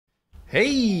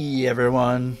Hey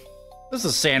everyone, this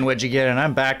is Sandwich again, and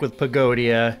I'm back with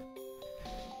PAGODIA,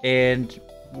 and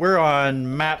we're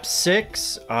on map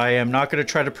 6. I am not going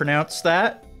to try to pronounce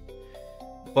that,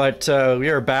 but we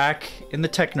are back in the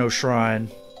techno-shrine,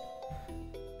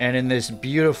 and in this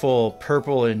beautiful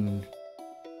purple and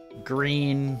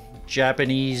green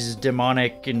Japanese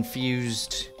demonic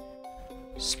infused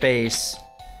space,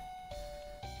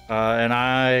 and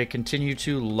I continue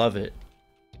to love it.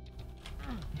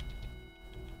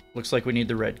 Looks like we need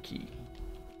the red key.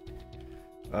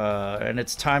 And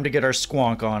it's time to get our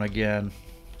Squonk on again.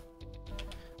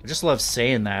 I just love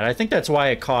saying that. I think that's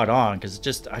why it caught on, because it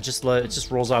just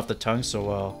rolls off the tongue so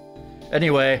well.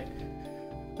 Anyway,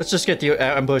 let's just get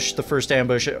the first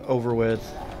ambush over with.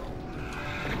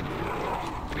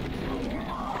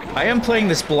 I am playing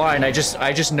this blind. I just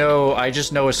know a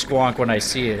Squonk when I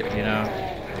see it, you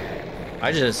know.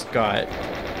 I just got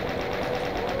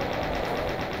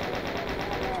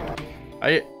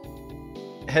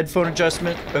headphone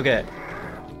adjustment. Okay.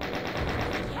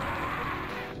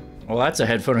 Well, that's a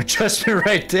headphone adjustment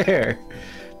right there.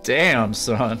 Damn,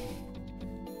 son.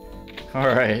 All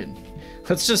right.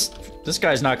 This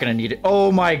guy's not gonna need it.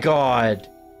 Oh my god.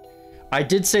 I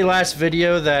did say last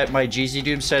video that my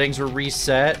GZDoom settings were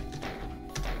reset.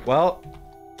 Well,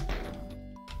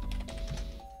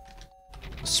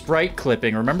 sprite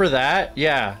clipping. Remember that?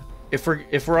 Yeah. If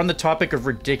we're on the topic of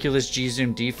ridiculous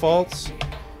GZDoom defaults,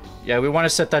 yeah, we want to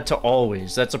set that to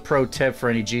always. That's a pro tip for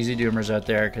any GZDoomers out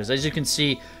there, because as you can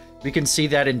see, we can see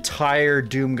that entire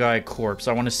Doom Guy corpse.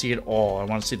 I want to see it all. I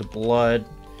want to see the blood,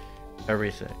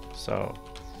 everything. So,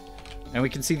 and we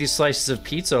can see these slices of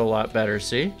pizza a lot better.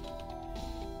 See,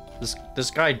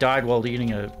 this guy died while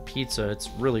eating a pizza. It's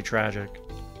really tragic.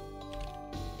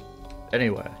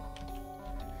 Anyway,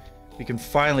 we can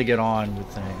finally get on with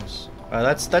things.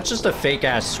 That's just a fake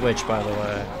ass switch, by the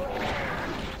way.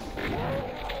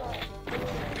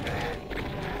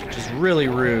 Which is really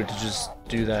rude to just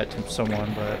do that to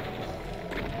someone, but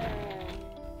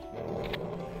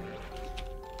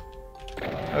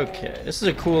okay, this is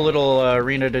a cool little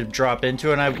arena to drop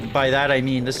into, and by that I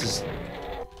mean this is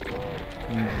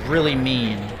really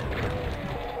mean.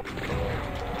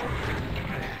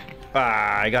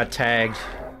 Ah, I got tagged.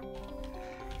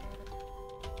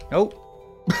 Nope.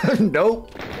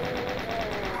 Nope.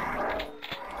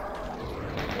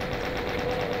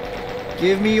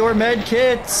 Give me your med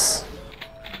kits.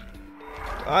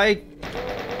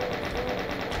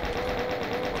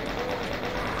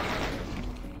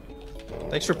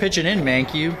 Thanks for pitching in,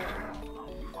 Manky.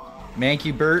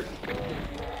 Manky Bert.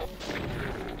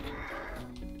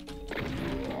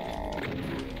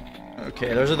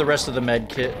 Okay, those are the rest of the med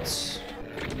kits.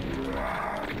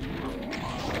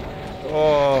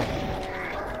 Oh.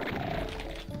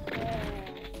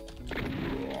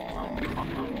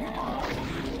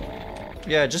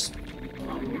 Yeah,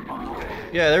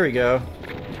 yeah, there we go.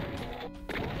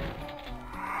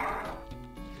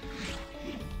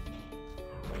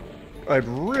 I'd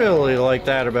really like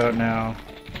that about now.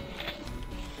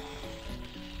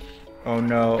 Oh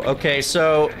no. Okay,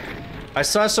 so I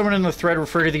saw someone in the thread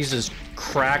refer to these as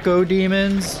Krako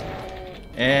demons,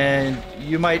 and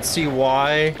you might see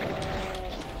why.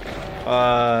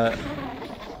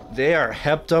 They are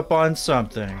hepped up on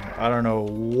something. I don't know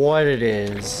what it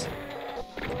is.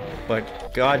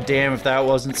 But goddamn if that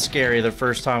wasn't scary the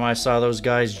first time I saw those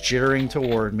guys jittering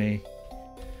toward me.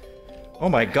 Oh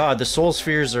my god, the soul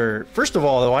spheres are... First of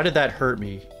all, why did that hurt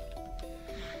me?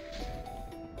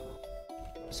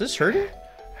 Is this hurting?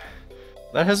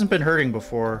 That hasn't been hurting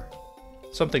before.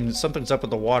 Something's up with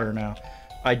the water now.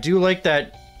 I do like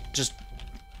that just...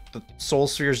 The soul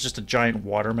sphere is just a giant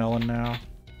watermelon now.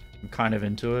 I'm kind of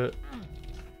into it.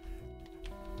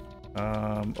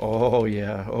 Oh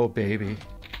yeah, oh baby.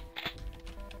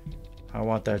 I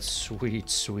want that sweet,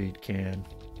 sweet can.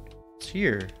 It's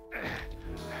here.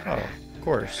 Oh, of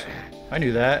course. I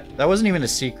knew that. That wasn't even a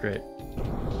secret.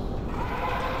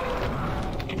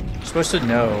 You're supposed to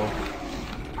know.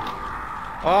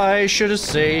 I should have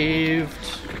saved.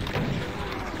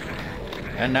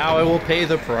 And now I will pay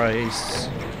the price.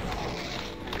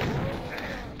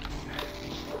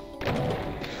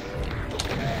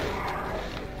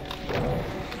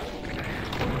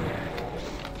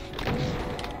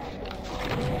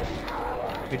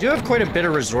 We do have quite a bit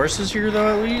of resources here,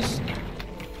 though, at least.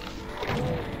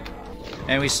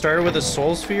 And we started with a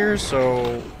soul sphere,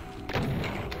 so...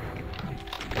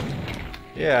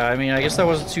 Yeah, I mean, I guess that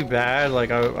wasn't too bad.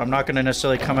 Like, I'm not going to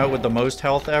necessarily come out with the most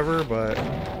health ever, but...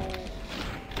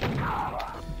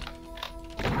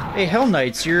 Hey, Hell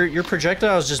Knights, your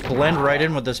projectiles just blend right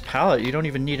in with this palette. You don't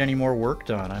even need any more work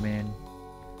done. I mean,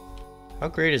 How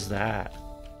great is that?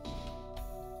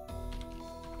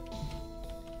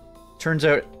 Turns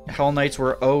out Hell Knights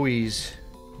were always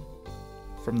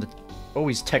from the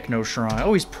always techno-shrine,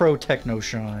 always pro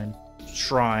techno-shrine.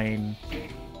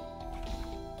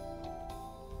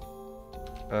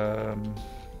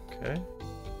 Okay.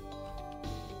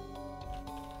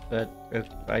 That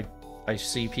I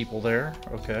see people there.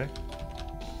 Okay.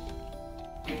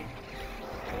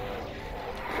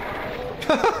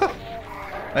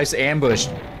 Nice ambush,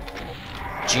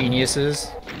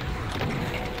 geniuses.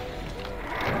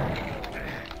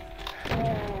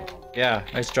 Yeah,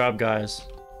 nice job, guys.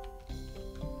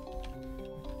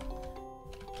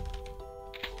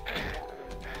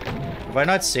 Have I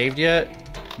not saved yet?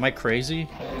 Am I crazy?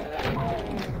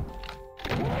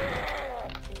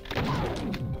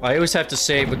 I always have to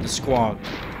save with the Squonk.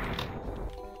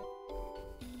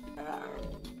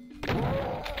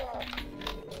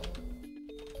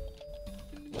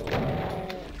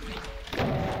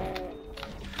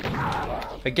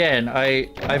 Again,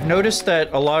 I've noticed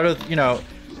that a lot of, you know,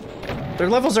 their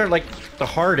levels aren't like the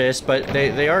hardest, but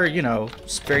they are, you know,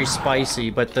 very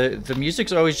spicy, but the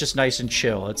music's always just nice and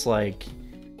chill. It's like,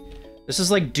 this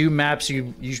is like Doom maps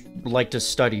you like to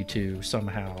study to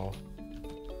somehow.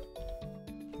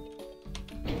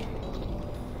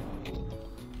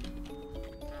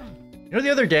 You know,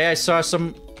 the other day I saw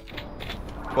some...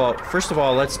 Well, first of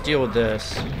all, let's deal with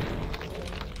this.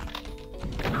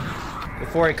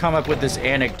 Before I come up with this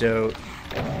anecdote.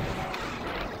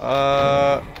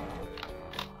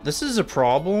 This is a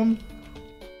problem.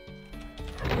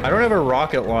 I don't have a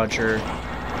rocket launcher.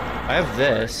 I have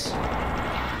this.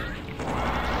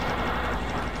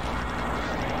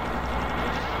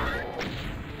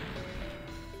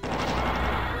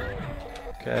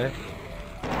 Okay.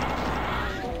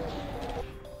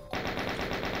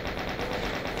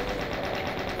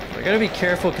 I gotta be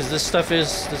careful because this stuff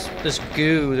is this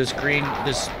goo, this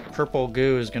purple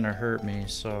goo is gonna hurt me,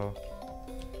 so.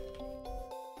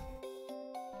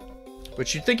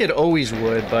 Which you'd think it always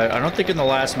would, but I don't think in the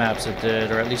last maps it did,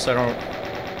 or at least I don't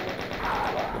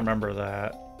remember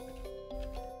that.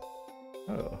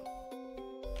 Oh.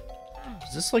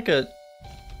 Is this like a...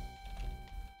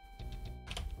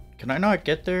 Can I not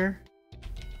get there?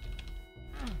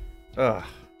 Ugh.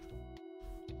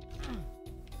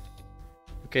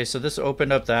 Okay, so this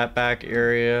opened up that back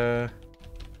area.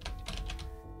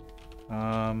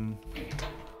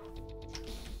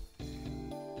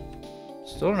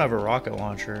 Still don't have a rocket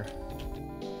launcher.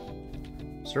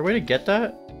 Is there a way to get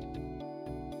that?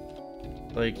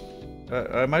 Like,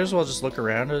 I might as well just look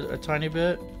around a tiny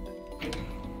bit.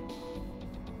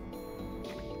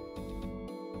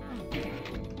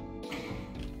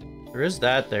 There is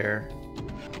that there.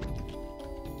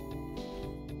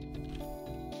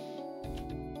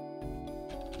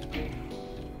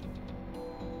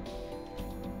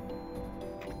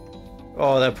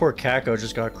 Oh, that poor Kako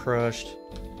just got crushed.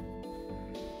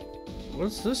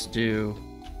 What's this do?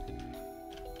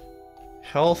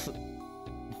 Health.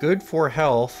 Good for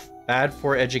health, bad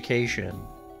for education.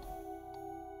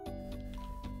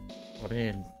 I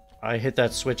mean, I hit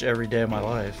that switch every day of my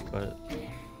life, but...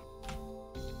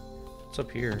 What's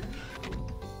up here?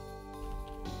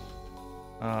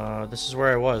 This is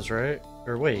where I was, right?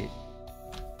 Or wait.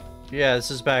 Yeah, this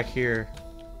is back here.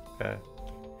 Okay.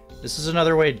 This is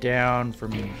another way down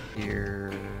from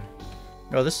here.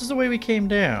 No, this is the way we came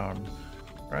down,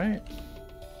 right?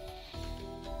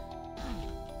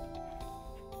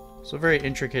 It's a very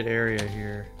intricate area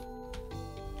here.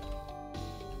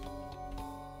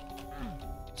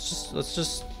 Let's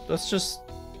just,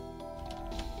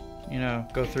 you know,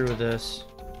 go through with this.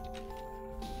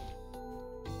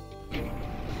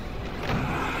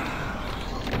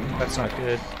 That's not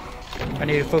good. I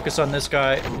need to focus on this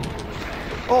guy.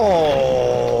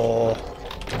 Oh,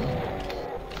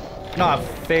 not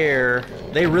fair.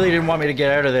 They really didn't want me to get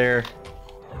out of there,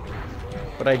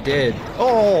 but I did.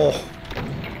 Oh,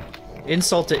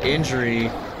 insult to injury.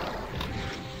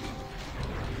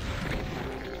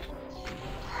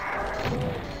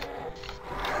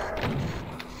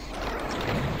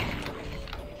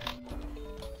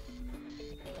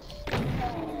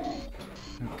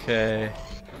 Okay.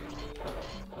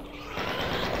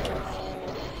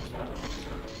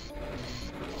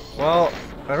 Well,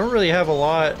 I don't really have a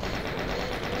lot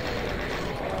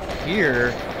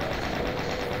here.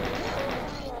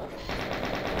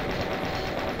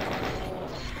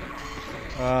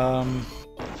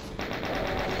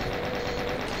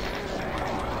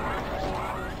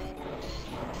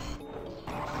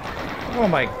 Oh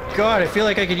my god, I feel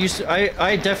like I could use...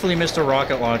 I definitely missed a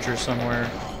rocket launcher somewhere.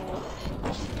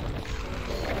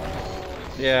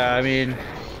 Yeah, I mean...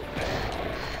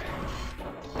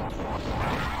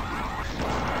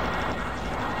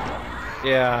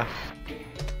 Yeah.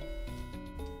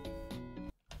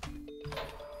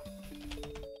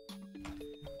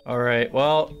 Alright,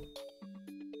 well...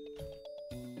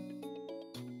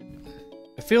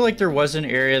 I feel like there was an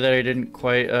area that I didn't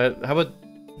quite... how about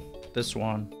this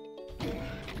one?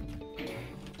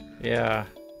 Yeah.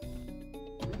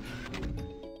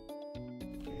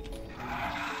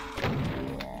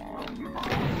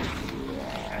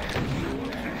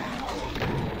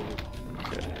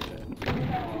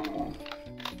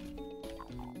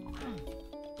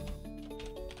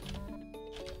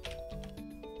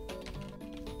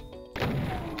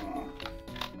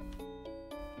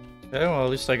 Okay, well, at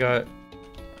least I got...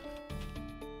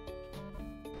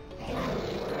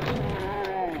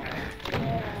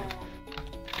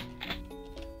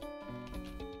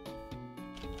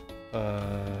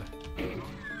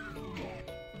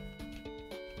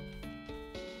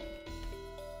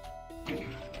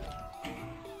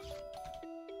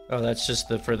 Oh, that's just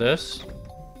the for this?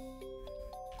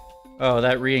 Oh,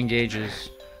 that re-engages.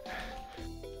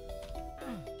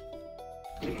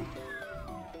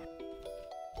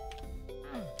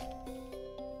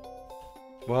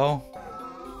 Well.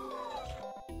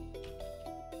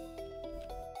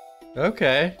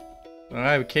 Okay.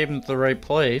 I came to the right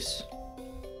place.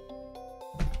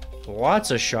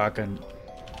 Lots of shotgun.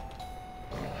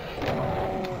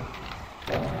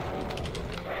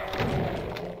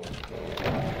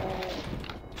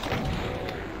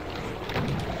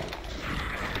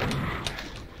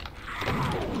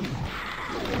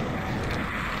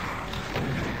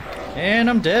 And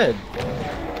I'm dead.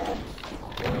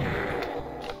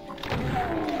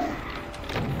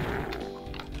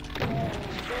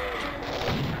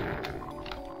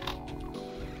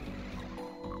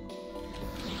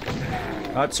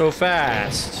 Not so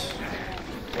fast.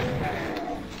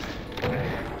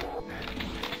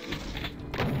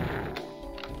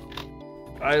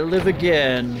 I live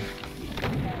again.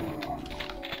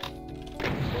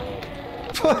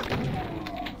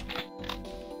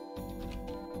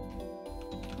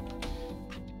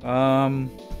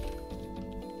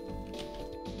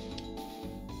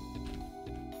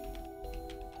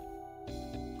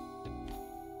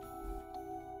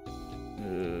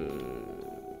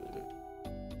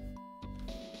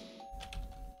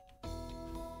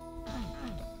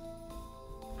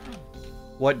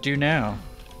 What do now?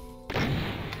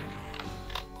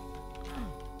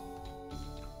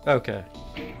 Okay.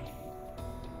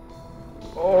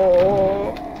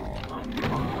 Oh.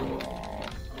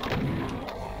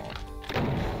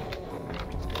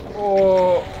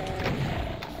 Oh.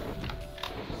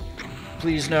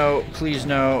 Please no, please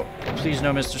no, please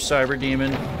no, Mr. Cyber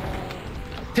Demon.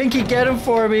 Pinky, get him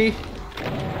for me.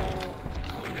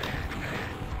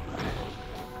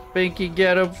 Pinky,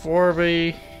 get him for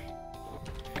me.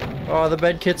 Oh, the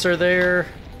med kits are there.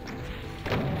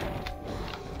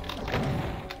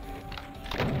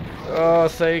 Oh,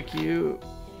 thank you.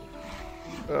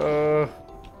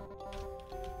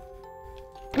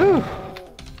 Whew.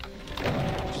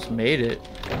 Just made it.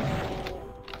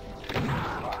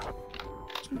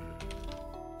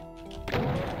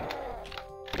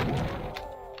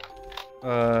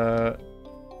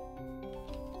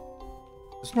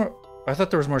 There's more. I thought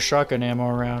there was more shotgun ammo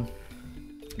around.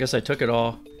 I guess I took it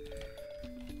all.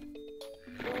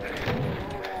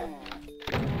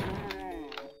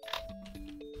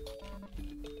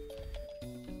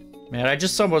 Man, I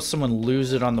just saw someone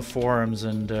lose it on the forums,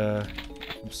 and I'm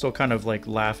still kind of like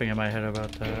laughing in my head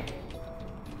about that.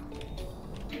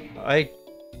 I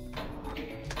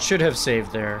should have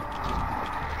saved there.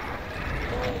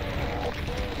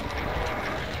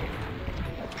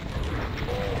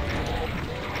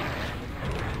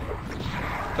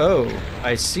 Oh,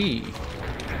 I see.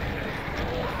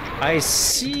 I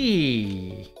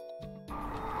see.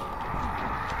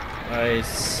 I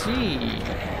see.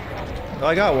 Well,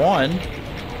 I got one.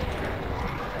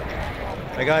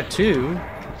 I got two.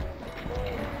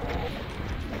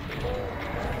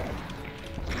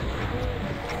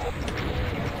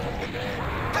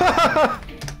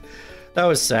 That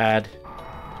was sad.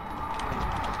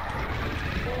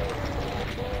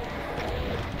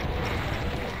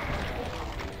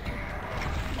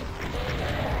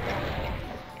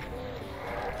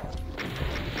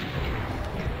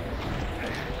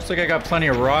 Looks like I got plenty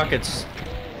of rockets.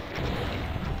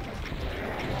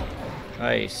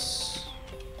 Nice.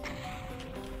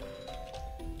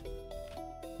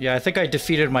 Yeah, I think I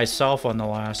defeated myself on the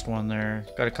last one there.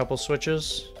 Got a couple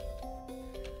switches.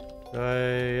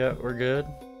 Yeah, we're good.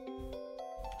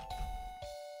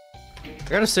 I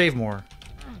gotta save more.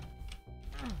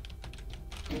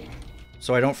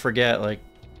 so I don't forget, like...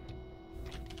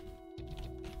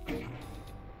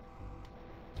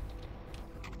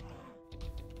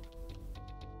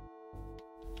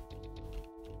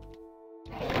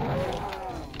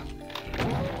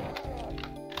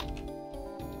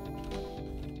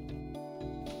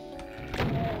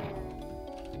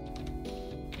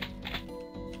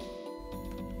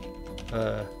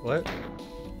 What?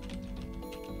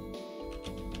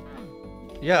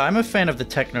 Yeah, I'm a fan of the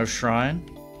techno-shrine.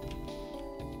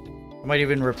 I might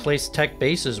even replace tech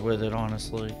bases with it,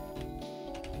 honestly.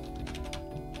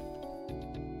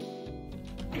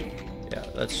 Yeah,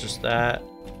 that's just that.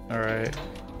 Alright.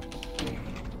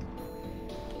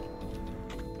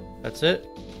 That's it?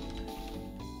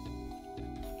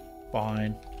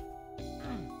 Fine.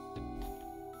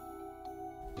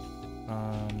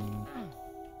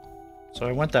 So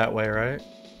I went that way, right?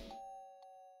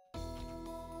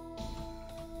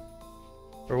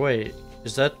 Or wait,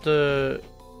 is that the...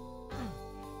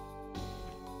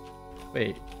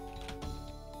 Wait.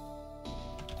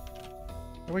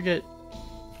 How do I get...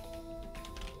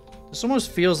 This almost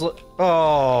feels like...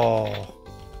 Oh!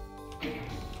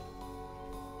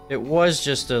 It was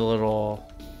just a little...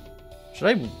 Should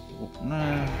I...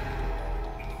 Nah.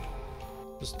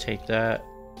 Just take that.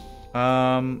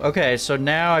 Okay, so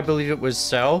now I believe it was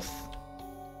south.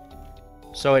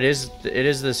 So it is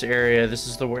this area. This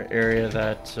is the area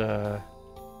that,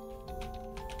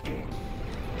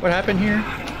 What happened here?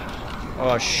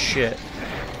 Oh, shit.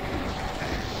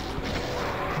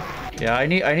 Yeah, I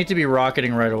need to be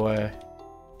rocketing right away.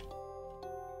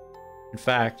 In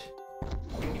fact...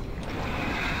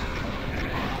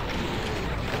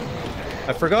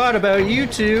 I forgot about you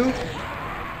two!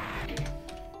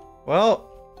 Well...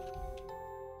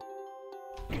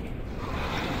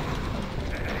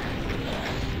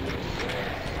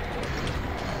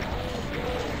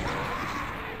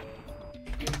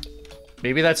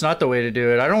 Maybe that's not the way to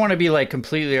do it. I don't want to be like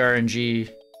completely RNG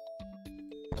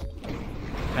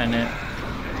dependent.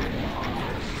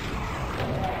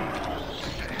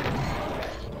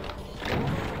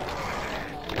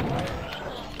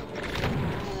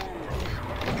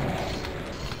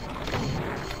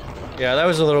 Yeah, that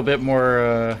was a little bit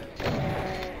more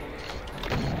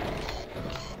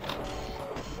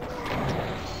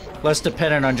less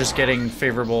dependent on just getting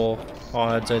favorable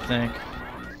odds, I think.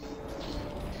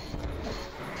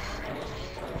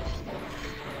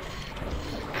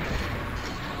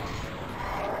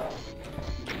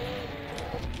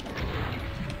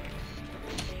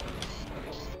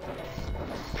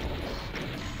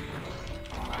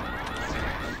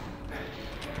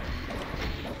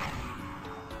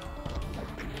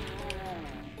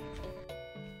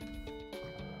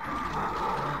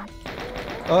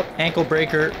 Oh, ankle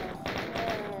breaker.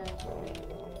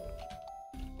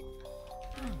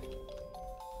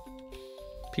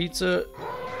 Pizza.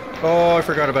 Oh, I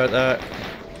forgot about that.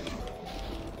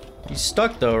 He's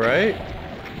stuck though, right?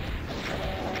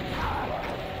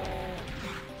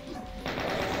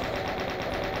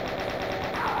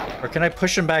 Or can I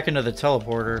push him back into the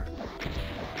teleporter?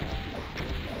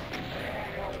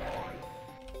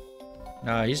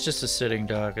 Nah, he's just a sitting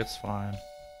duck. It's fine.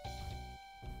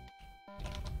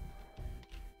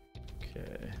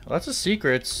 Lots of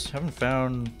secrets. Haven't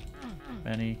found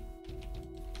many.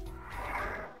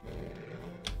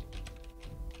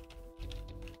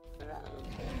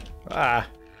 Ah.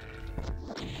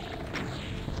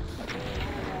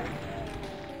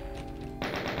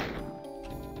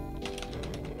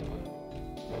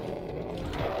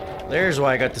 There's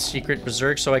why I got the secret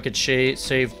berserk, so I could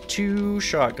save 2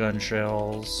 shotgun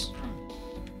shells.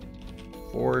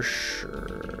 For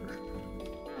sure.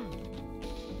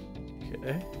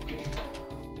 Okay.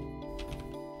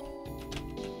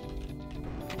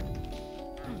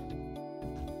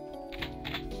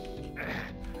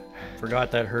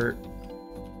 Forgot that hurt.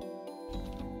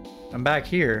 I'm back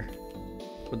here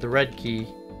with the red key.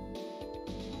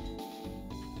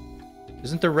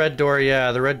 Isn't the red door?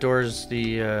 Yeah, the red door is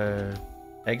the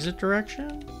exit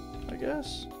direction, I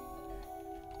guess.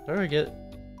 How do I get?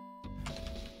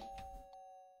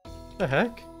 What the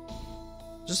heck?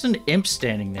 Just an imp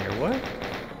standing there. What?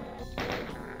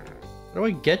 How do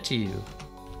I get to you?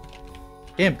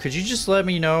 Imp, could you just let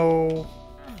me know?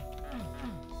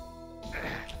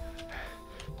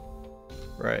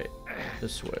 Right,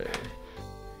 this way.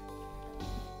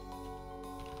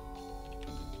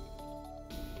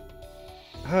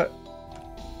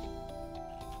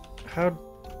 How?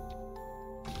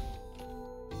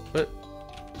 But,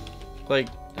 like,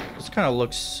 this kind of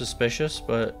looks suspicious,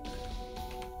 but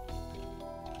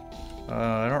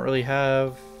I don't really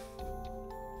have...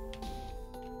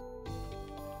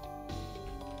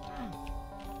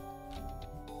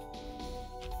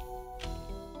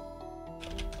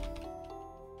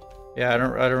 Yeah, I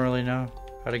don't really know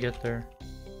how to get there.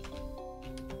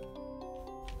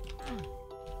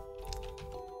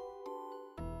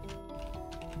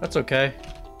 That's okay.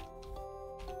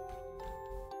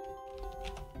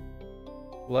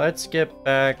 Let's get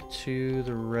back to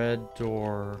the red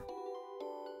door.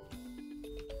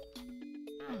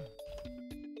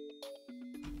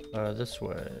 This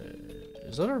way.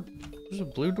 Is that our... There's a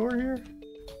blue door here?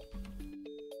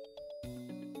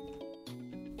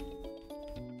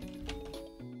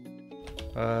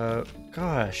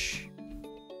 Gosh.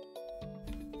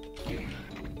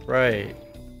 Right.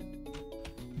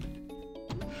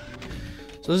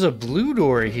 So there's a blue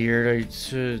door here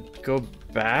to go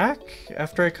back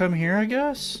after I come here, I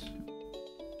guess?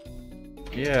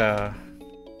 Yeah.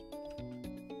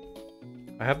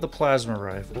 I have the plasma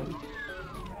rifle.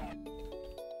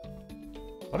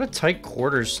 A lot of tight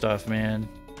quarters stuff, man.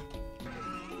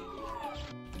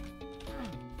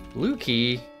 Blue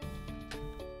key.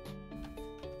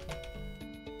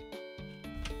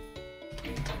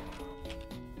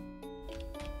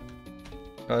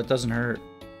 Oh, it doesn't hurt.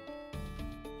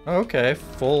 Oh, okay,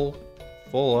 full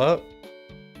up.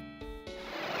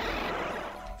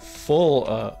 Full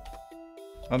up.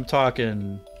 I'm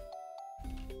talking...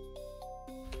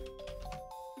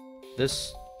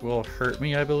 This will hurt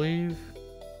me, I believe.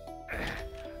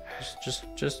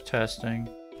 Just testing.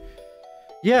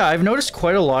 Yeah, I've noticed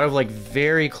quite a lot of like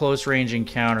very close range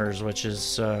encounters, which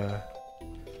is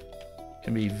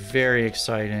can be very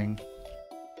exciting.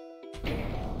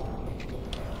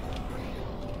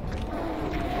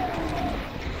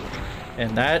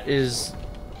 And that is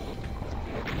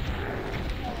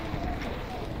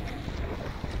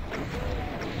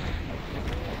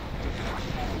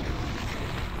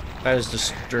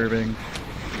disturbing.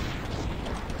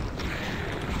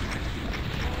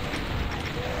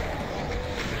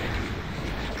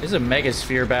 There's a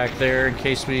megasphere back there in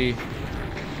case we...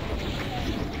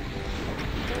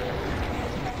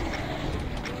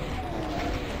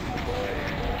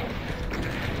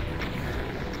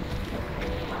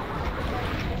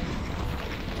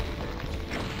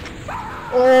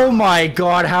 Oh my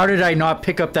god, how did I not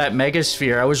pick up that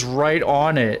megasphere? I was right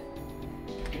on it.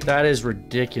 That is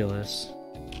ridiculous.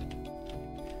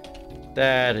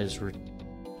 That is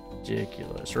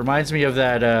ridiculous. Reminds me of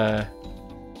that,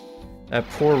 that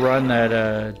poor run that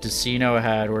Decino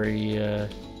had where he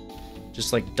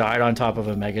just like died on top of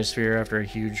a megasphere after a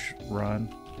huge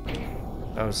run.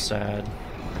 That was sad.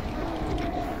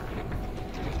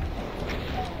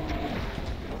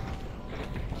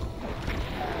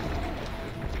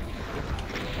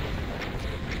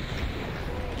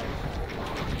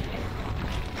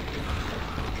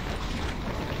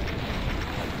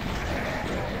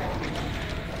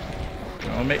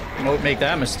 Won't make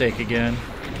that mistake again.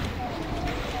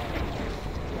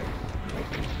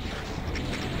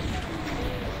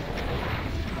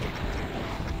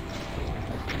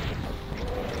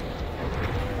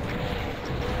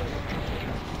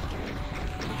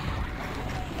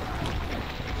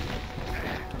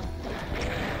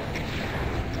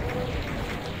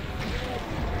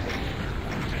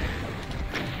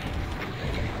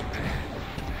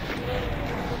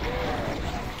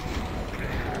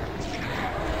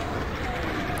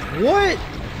 What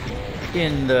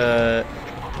in the...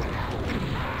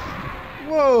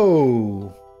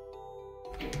 Whoa!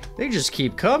 They just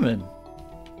keep coming.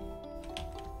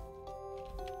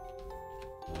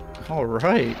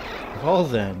 Alright. Well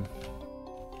then.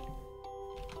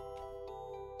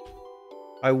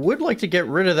 I would like to get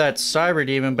rid of that cyber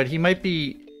demon, but he might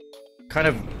be kind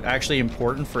of actually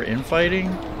important for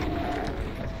infighting.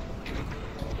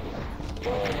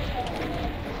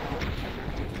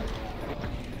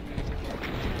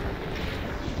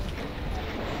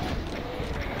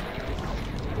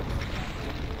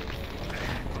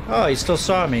 Oh, he still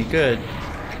saw me. Good.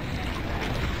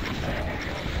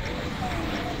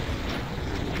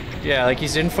 Yeah, like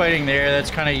he's infighting there.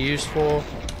 That's kind of useful.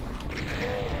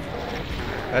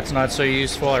 That's not so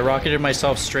useful. I rocketed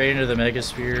myself straight into the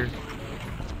megasphere.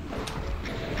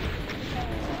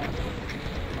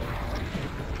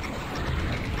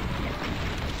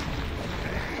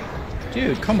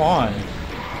 Dude, come on.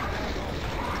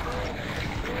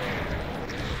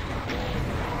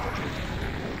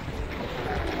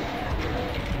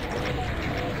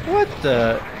 What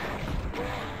the?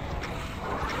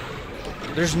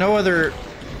 There's no other...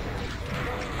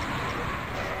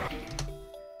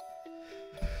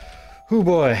 Oh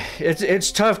boy,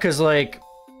 it's tough because like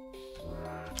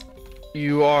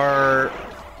you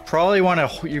probably want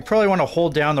to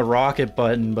hold down the rocket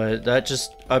button, but that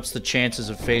just ups the chances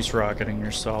of face rocketing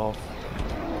yourself.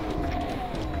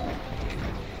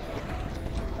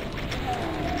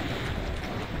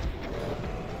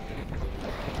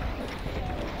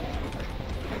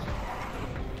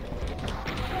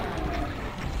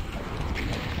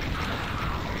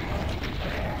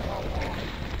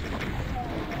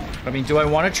 I mean, do I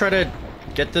want to try to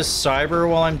get this cyber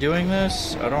while I'm doing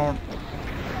this? I don't...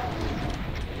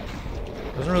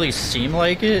 Doesn't really seem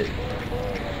like it.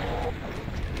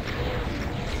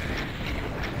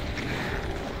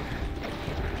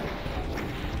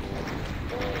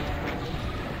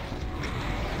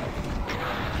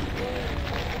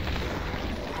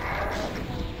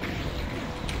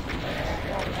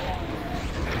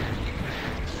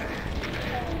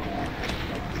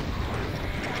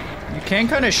 You can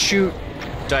kind of shoot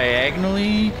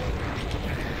diagonally.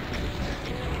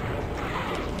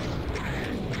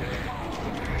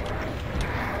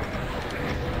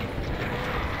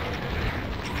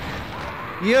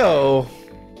 Yo.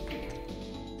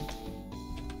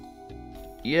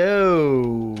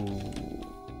 Yo.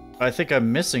 I think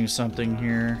I'm missing something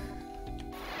here.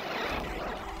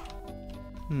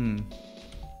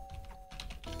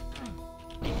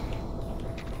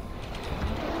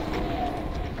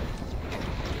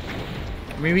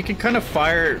 I mean, we can kind of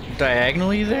fire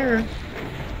diagonally there.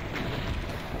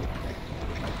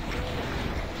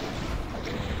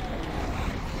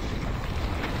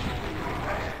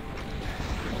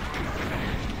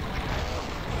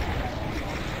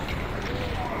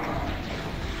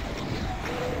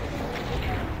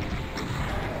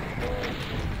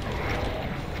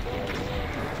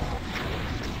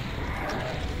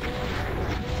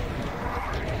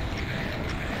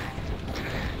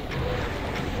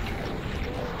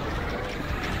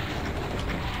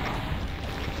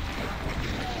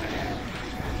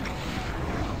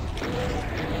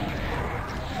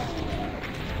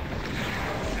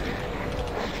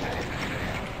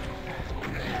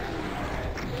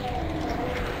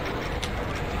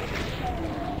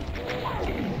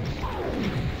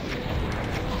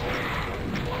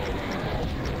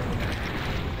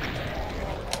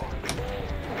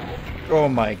 Oh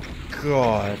my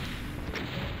god.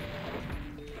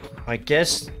 I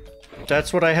guess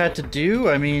that's what I had to do?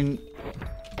 I mean,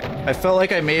 I felt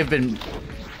like I may have been...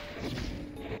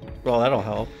 Well, that'll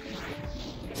help.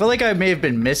 I felt like I may have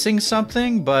been missing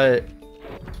something, but...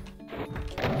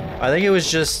 I think it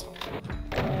was just...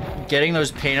 getting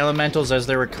those pain elementals as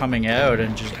they were coming out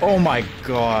and just... Oh my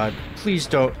god. Please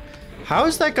don't... How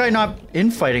is that guy not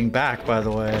infighting back, by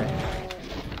the way?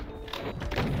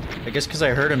 I guess because I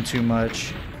hurt him too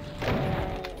much.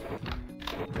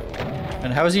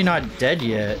 And how is he not dead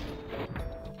yet?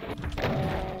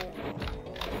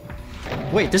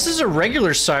 Wait, this is a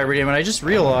regular cyber demon, I just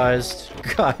realized.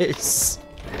 Guys.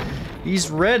 He's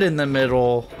red in the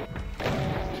middle.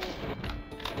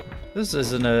 This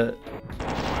isn't a...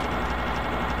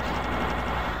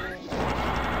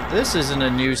 This isn't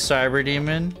a new cyber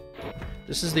demon.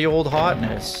 This is the old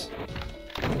hotness.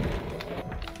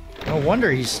 No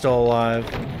wonder he's still alive.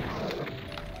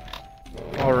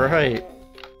 Alright.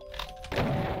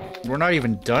 We're not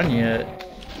even done yet.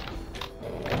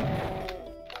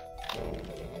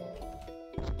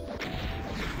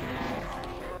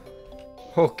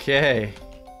 Okay.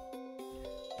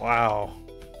 Wow.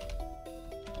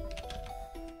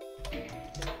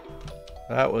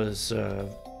 That was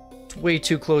way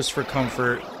too close for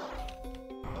comfort.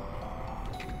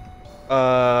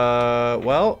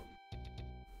 Well...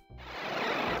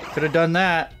 Could have done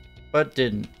that, but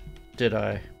didn't. Did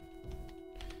I?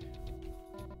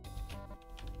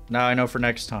 Now I know for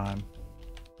next time.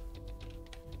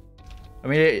 I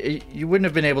mean, you wouldn't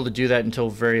have been able to do that until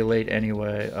very late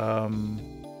anyway.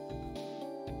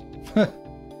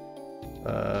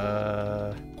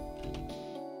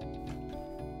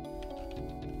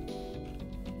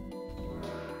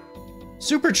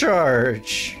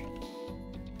 Supercharge!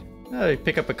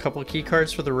 Pick up a couple key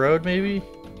cards for the road, maybe?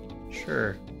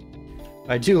 Sure.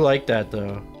 I do like that,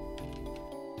 though.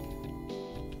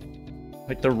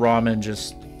 Like the ramen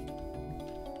just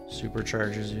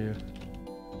supercharges you.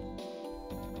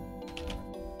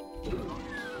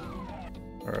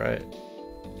 Alright.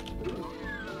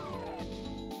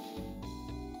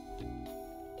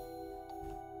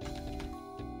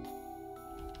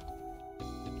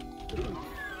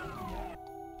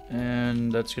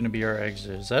 And that's gonna be our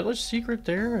exit. Is that a secret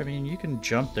there? I mean, you can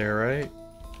jump there, right?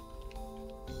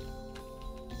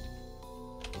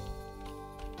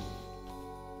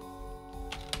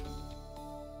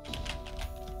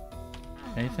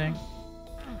 Anything?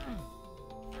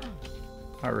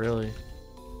 Not really.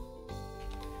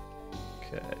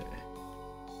 Okay.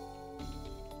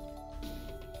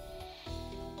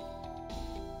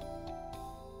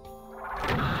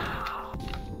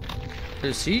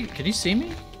 Is he? Can he see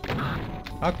me?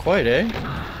 Not quite, eh?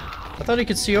 I thought he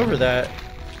could see over that.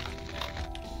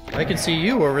 I can see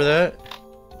you over that.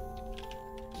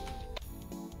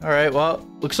 Alright, well,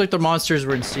 looks like the monsters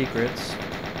were in secrets.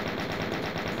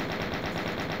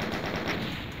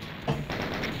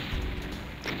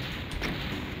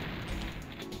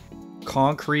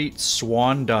 Concrete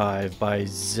Swan Dive by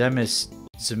ZeMystic.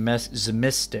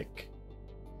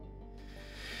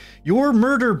 Your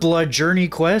murder blood journey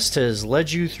quest has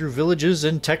led you through villages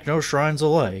and techno-shrines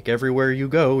alike. Everywhere you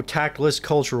go, tactless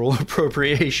cultural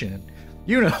appropriation.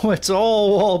 You know, it's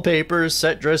all wallpaper,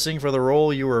 set dressing for the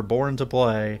role you were born to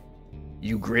play.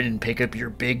 You grin and pick up your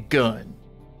big gun.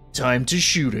 Time to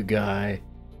shoot a guy.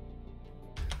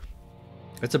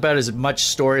 That's about as much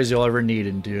story as you'll ever need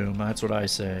in Doom, that's what I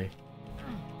say.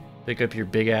 Pick up your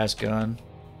big ass gun.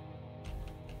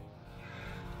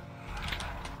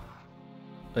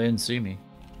 They didn't see me.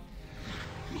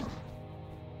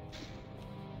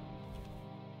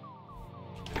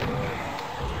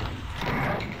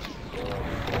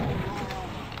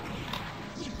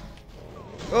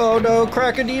 Oh no,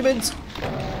 Crackodemons!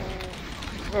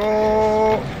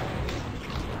 Oh!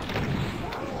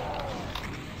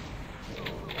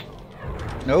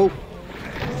 Nope.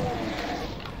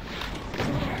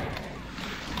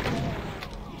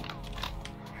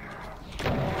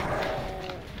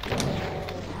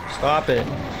 Stop it.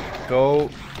 Go.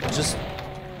 Just.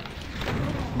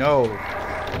 No.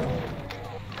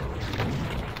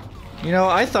 You know,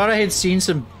 I thought I had seen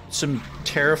some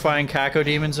terrifying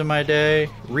cacodemons in my day.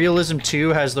 Realism 2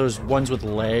 has those ones with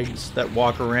legs that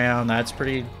walk around. That's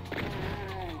pretty,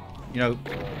 you know,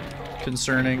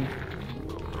 concerning.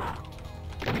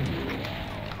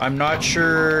 I'm not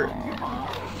sure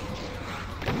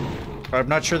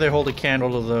they hold a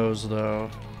candle to those,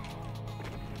 though.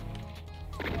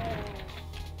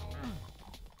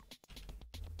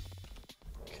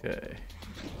 Okay.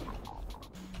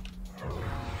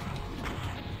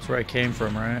 That's where I came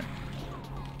from, right?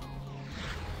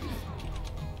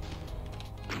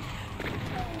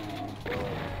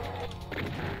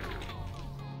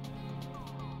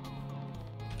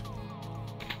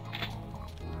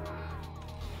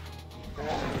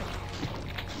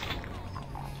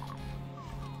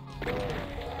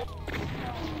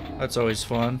 That's always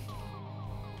fun.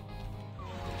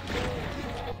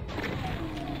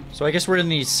 So I guess we're in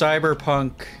the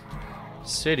cyberpunk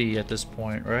city at this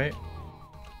point, right?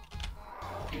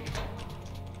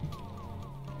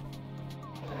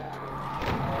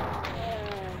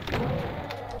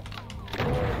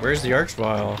 Where's the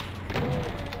archvile?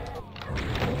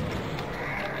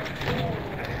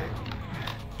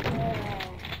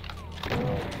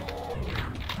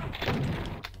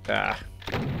 Ah.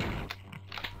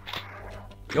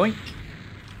 Yoink.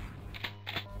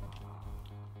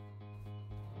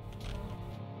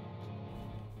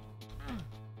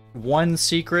 One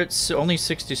secret, only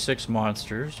 66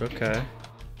 monsters, okay.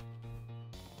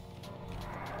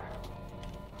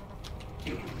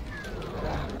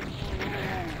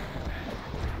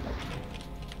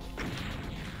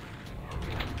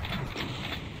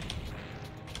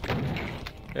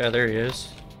 Yeah, there he is.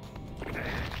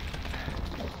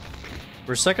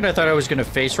 For a second I thought I was gonna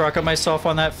face rocket myself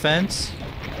on that fence.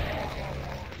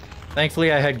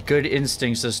 Thankfully I had good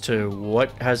instincts as to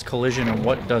what has collision and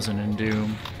what doesn't in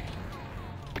Doom.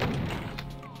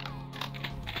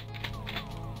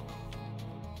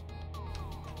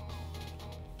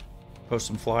 Post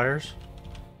some flyers.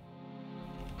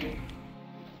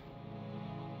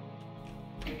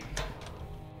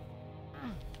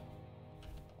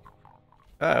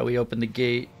 Ah, we opened the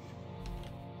gate.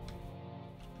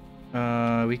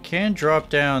 We can drop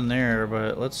down there,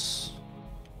 but let's...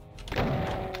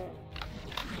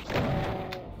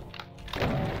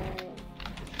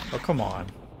 Oh, come on.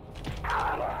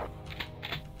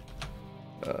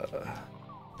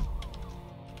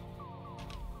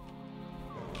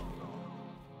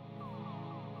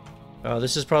 Oh,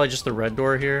 this is probably just the red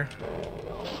door here.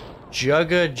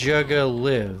 Juza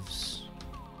lives.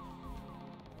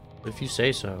 If you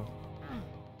say so.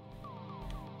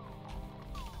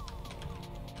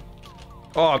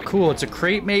 Oh, cool. It's a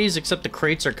crate maze, except the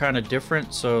crates are kind of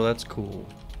different, so that's cool.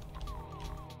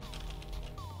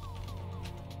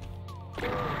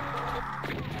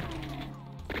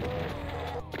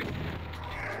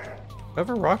 Have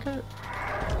a rocket?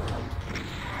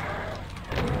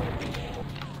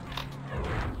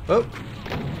 Oh.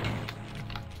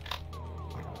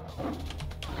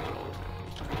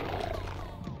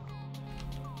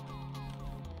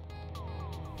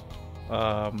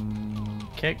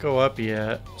 Can't go up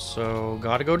yet, so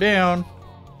gotta go down.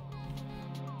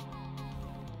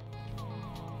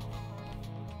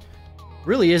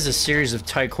 Really is a series of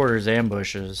tight quarters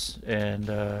ambushes, and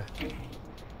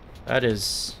that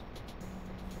is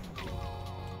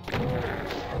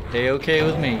A-okay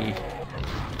with me.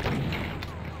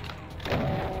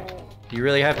 You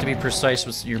really have to be precise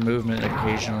with your movement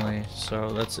occasionally,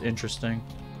 so that's interesting.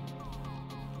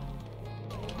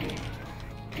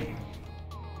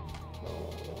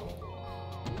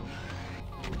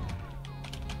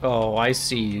 Oh, I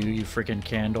see you, you freaking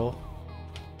candle.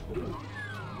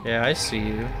 Yeah, I see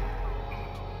you.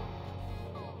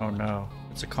 Oh no,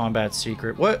 it's a combat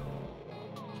secret. What?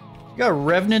 You got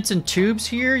revenants and tubes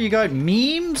here? You got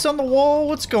memes on the wall?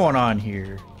 What's going on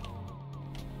here?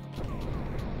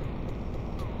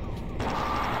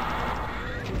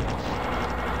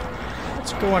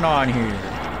 What's going on here?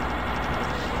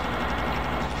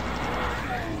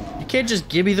 You can't just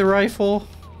give me the rifle?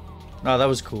 No, that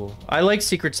was cool. I like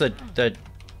secrets that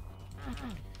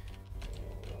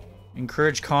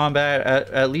encourage combat,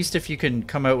 at least if you can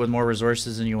come out with more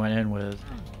resources than you went in with.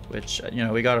 Which, you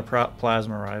know, we got a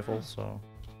plasma rifle, so...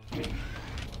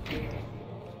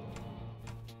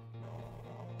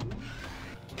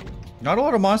 Not a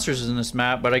lot of monsters in this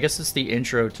map, but I guess it's the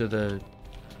intro to the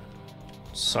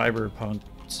cyberpunk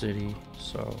city,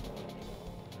 so...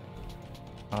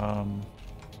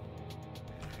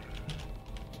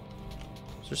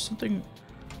 Is there something...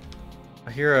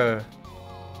 I hear a...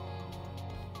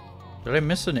 Did I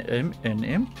miss an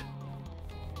imp?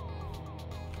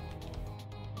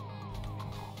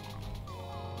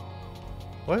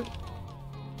 What?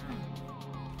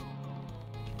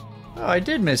 Oh, I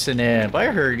did miss an imp. I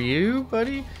heard you,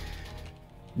 buddy.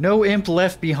 No imp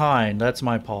left behind. That's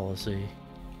my policy.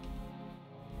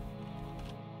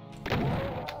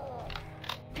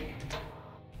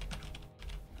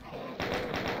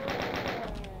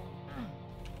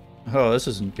 Oh, this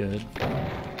isn't good.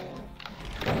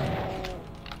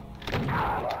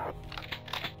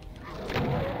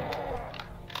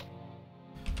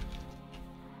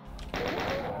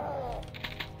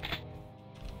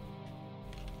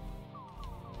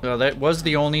 That was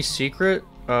the only secret.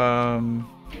 Oh,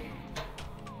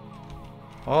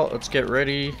 let's get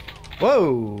ready.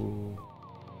 Whoa!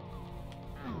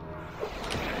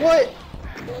 What?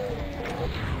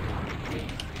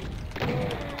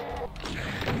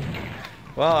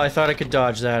 Well, I thought I could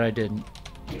dodge that. I didn't.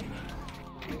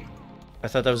 I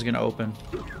thought that was gonna open.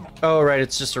 Oh, right,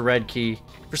 it's just a red key.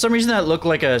 For some reason that looked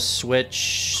like a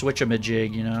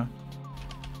switch-a-majig, you know?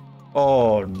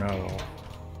 Oh, no.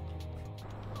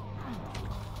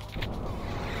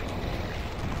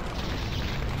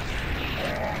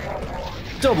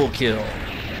 Double kill.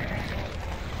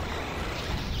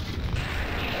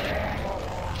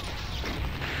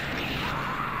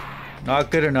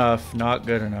 Not good enough. Not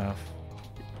good enough.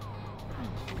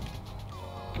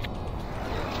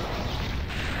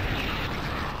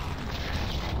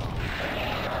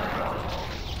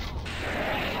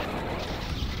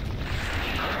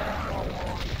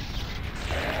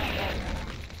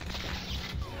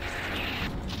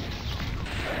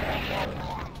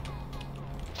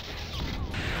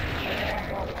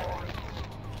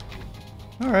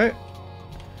 Alright.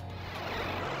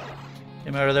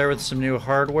 Came out of there with some new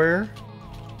hardware.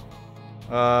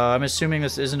 I'm assuming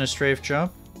this isn't a strafe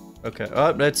jump. Okay.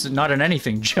 Oh, that's not an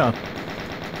anything jump.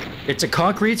 It's a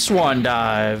concrete swan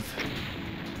dive.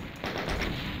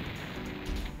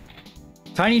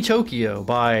 Tiny Tokyo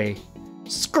by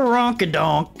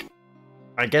Skronkidonk.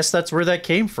 I guess that's where that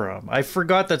came from. I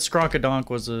forgot that Skronkidonk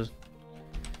was a...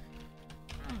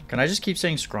 Can I just keep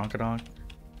saying Skronkidonk?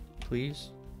 Please?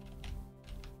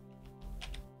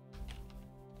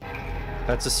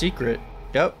 That's a secret.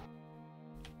 Yep.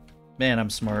 Man, I'm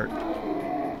smart.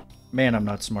 Man, I'm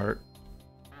not smart.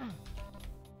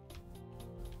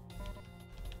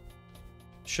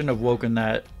 Shouldn't have woken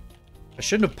that. I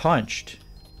shouldn't have punched.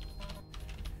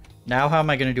 Now how am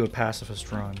I going to do a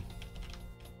pacifist run?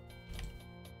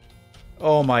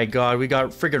 Oh my god, we got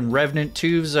friggin' revenant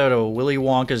tubes out of Willy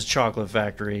Wonka's chocolate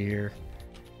factory here.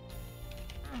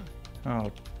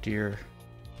 Oh dear.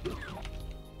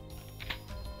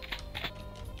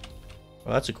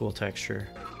 Well, that's a cool texture.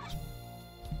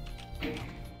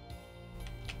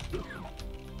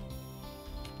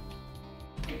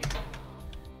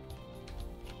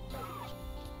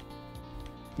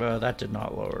 Well, that did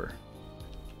not lower.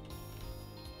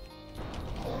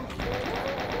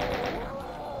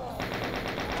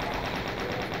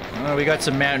 We got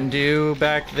some Mountain Dew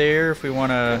back there if we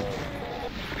want to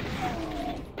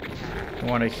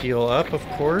heal up, of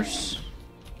course.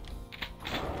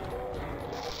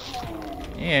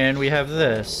 And we have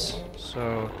this,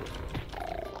 so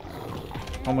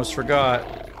almost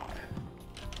forgot.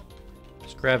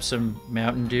 Let's grab some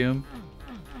Mountain Dew.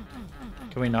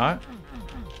 Can we not?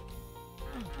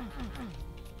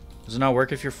 Does it not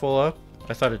work if you're full up?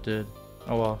 I thought it did.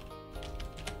 Oh well.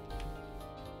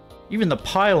 Even the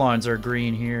pylons are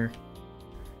green here.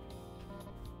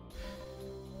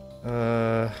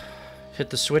 Hit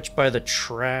the switch by the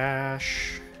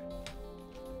trash.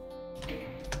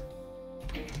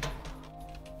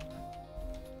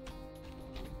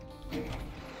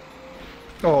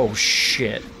 Oh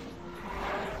shit.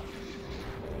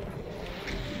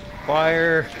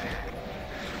 Fire.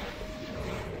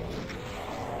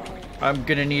 I'm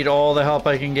gonna need all the help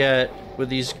I can get with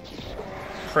these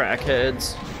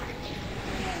crackheads.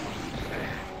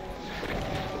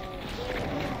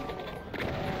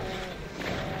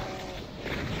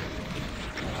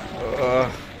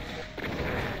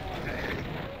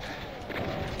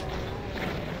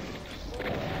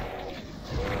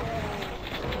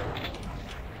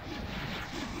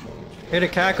 Hit a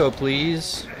Kako,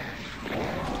 please.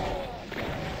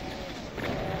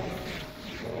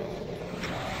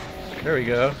 There we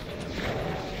go.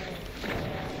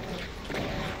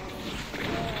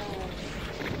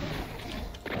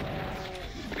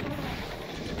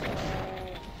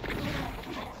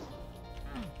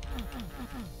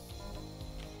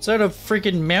 It's out of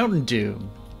freaking Mountain Dew.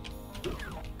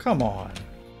 Come on.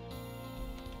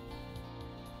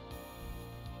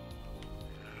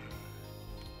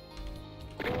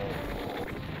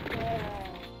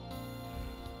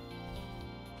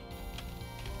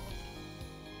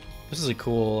 This is a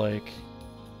cool, like,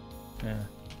 yeah.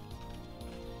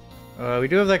 We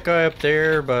do have that guy up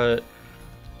there, but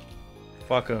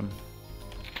fuck him.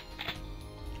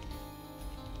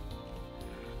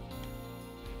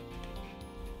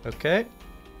 Okay.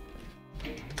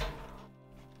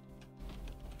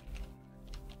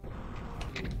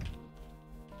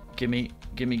 Gimme,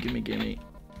 gimme, gimme, gimme.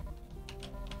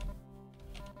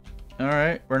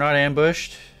 Alright, we're not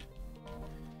ambushed.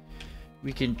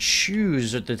 We can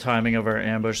choose at the timing of our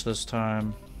ambush this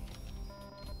time.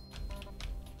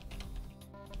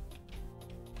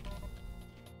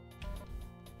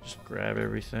 Just grab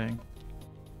everything.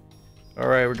 All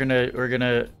right, we're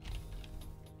gonna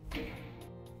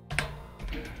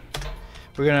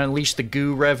unleash the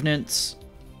goo revenants.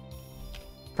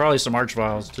 Probably some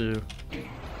archviles too.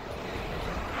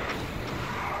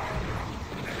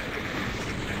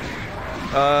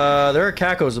 There are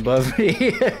Kakos above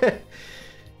me.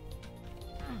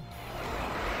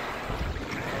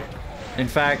 In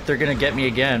fact, they're gonna get me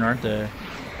again, aren't they?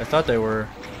 I thought they were.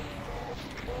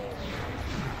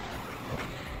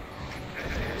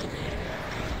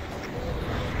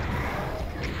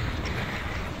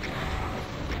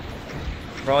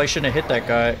 Probably shouldn't have hit that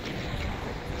guy.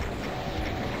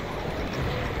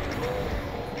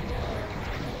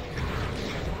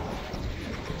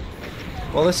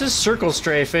 Well, this is circle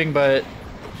strafing, but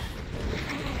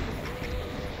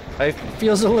it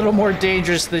feels a little more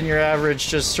dangerous than your average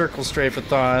just circle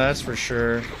strafe-a-thon, that's for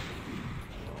sure.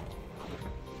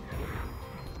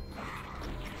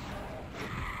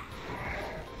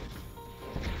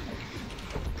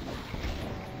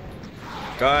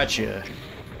 Gotcha.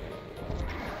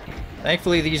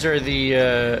 Thankfully, these are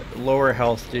the lower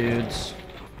health dudes.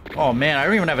 Oh man, I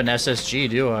don't even have an SSG,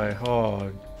 do I?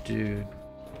 Oh, dude.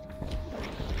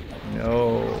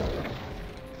 No.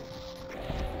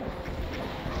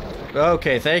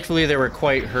 Okay, thankfully they were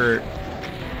quite hurt.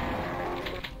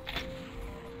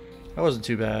 That wasn't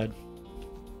too bad.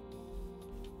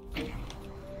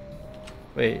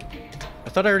 Wait, I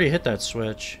thought I already hit that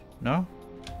switch. No?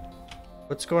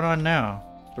 What's going on now?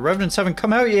 The Revenants haven't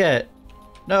come out yet!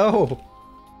 No!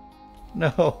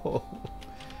 No!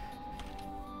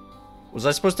 Was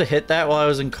I supposed to hit that while I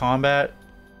was in combat?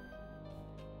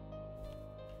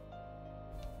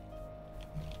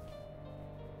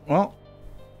 Well,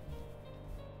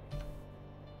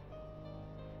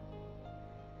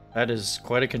 that is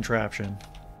quite a contraption.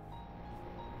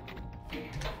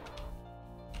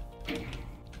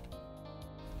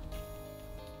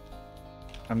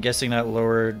 I'm guessing that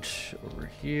lowered over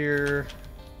here.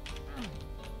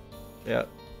 Yep.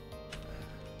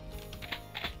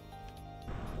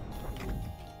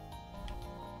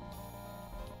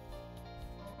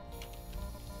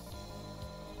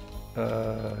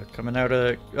 Coming out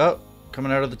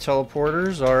of the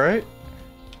teleporters, all right.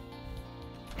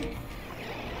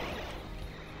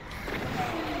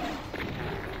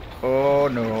 Oh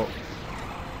no.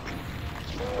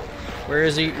 Where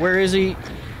is he? Where is he?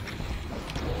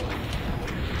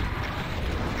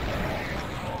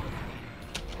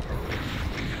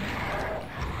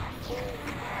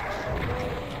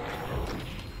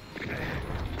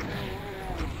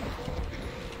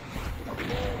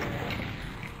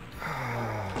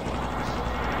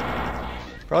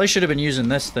 Probably should have been using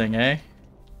this thing, eh?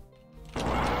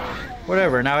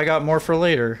 Whatever, now I got more for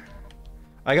later.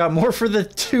 I got more for the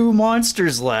 2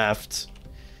 monsters left.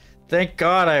 Thank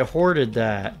God I hoarded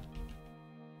that.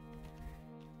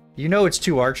 You know it's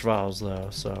 2 archviles though,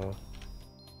 so.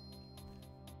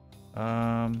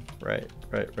 Right.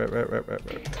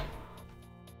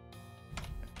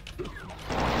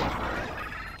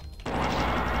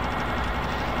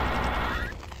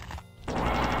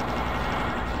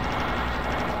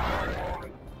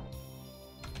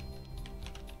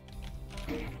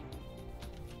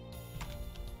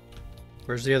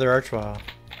 Where's the other archvile?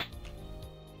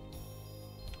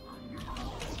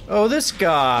 Oh, this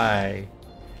guy!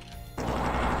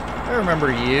 I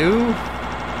remember you!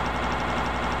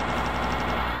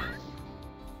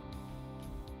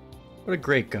 What a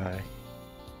great guy.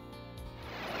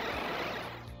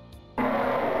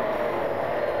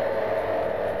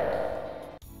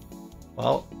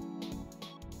 Well.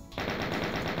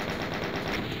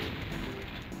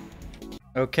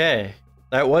 Okay.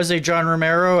 That was a John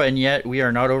Romero, and yet we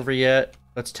are not over yet.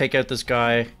 Let's take out this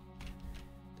guy.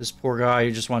 This poor guy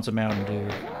who just wants a Mountain Dew.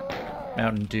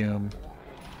 Mountain Doom.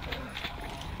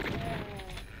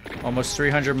 Almost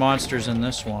 300 monsters in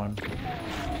this one.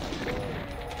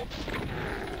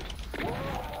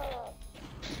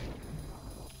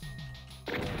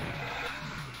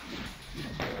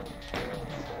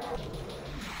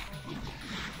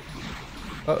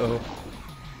 Uh-oh.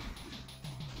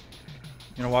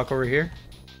 You gonna walk over here?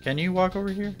 Can you walk over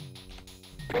here?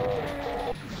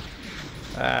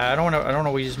 I don't want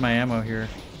to use my ammo here.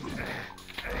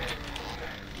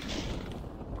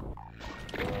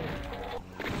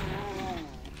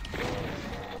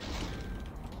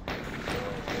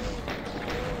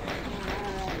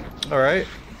 All right.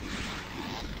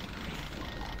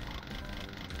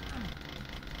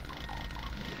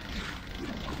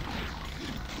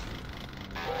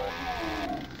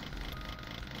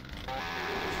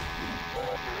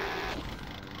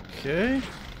 Okay.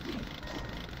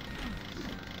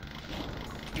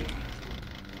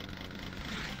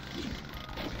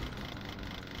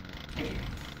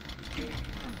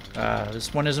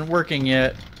 This one isn't working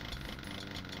yet.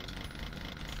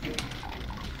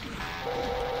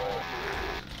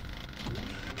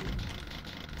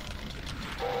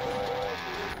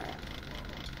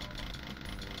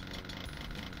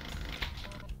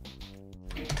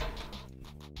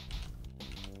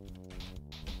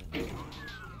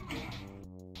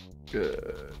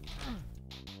 Good.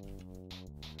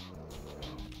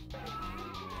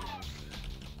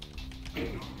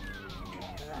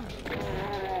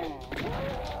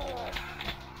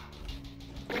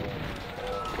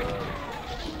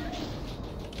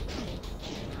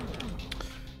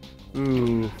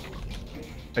 Ooh.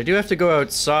 I do have to go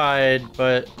outside,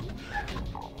 but...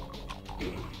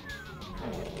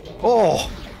 Oh!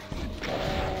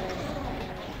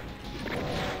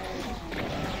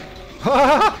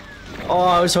 Oh,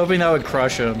 I was hoping that would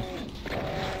crush him.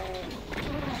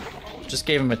 Just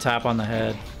gave him a tap on the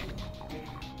head.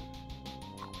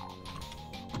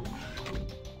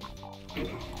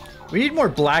 We need more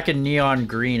black and neon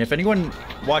green. If anyone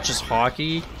watches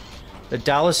hockey, the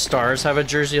Dallas Stars have a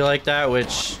jersey like that,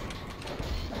 which,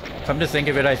 come to think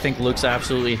of it, I think looks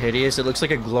absolutely hideous. It looks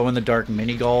like a glow-in-the-dark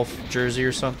mini-golf jersey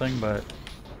or something, but...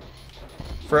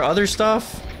 For other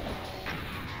stuff...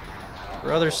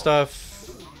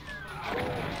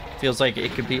 feels like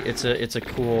it could be, it's a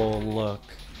cool look.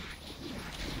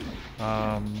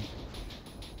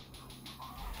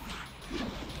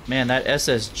 Man, that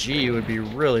SSG would be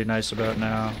really nice about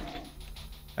now.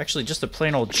 Actually, just a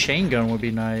plain old chain gun would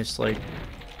be nice, like...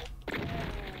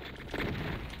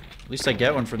 At least I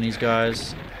get one from these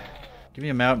guys. Give me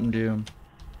a Mountain Dew.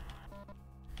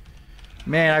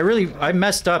 Man, I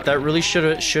messed up. That really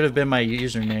should have been my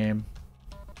username.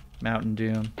 Mountain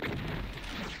Dew.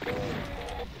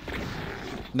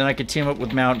 Then I could team up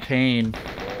with Mount Pain.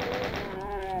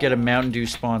 Get a Mountain Dew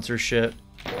sponsorship.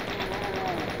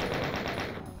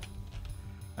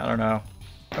 I don't know.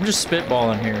 I'm just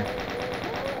spitballing here.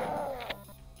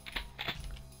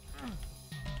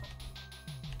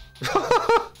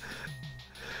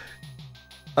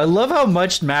 I love how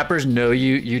much mappers know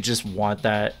you just want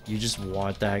that. You just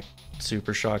want that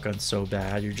super shotgun so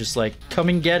bad. You're just like, come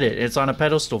and get it. It's on a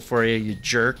pedestal for you, you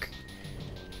jerk.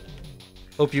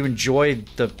 Hope you enjoy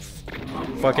the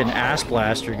fucking ass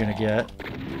blast you're gonna get.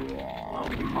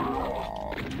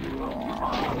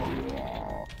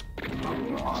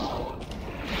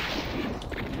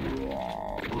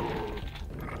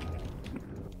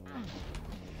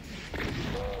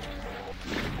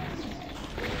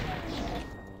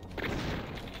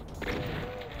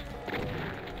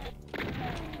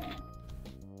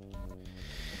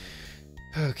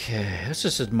 Okay, let's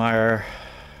just admire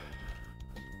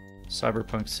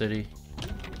Cyberpunk City.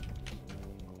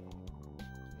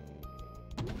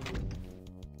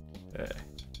 Okay.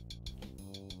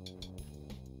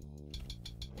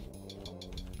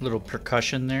 Little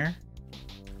percussion there.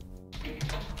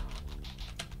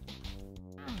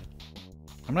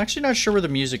 I'm actually not sure where the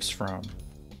music's from.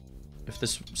 If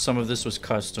some of this was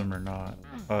custom or not.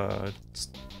 It's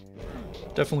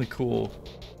definitely cool.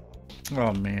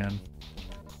 Oh man.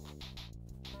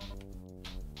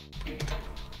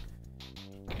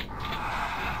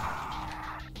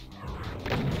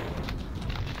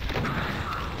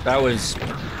 That was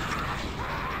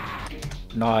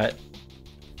not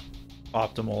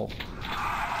optimal.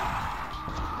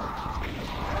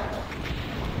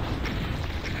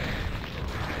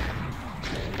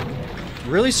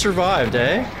 Really survived,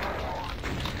 eh?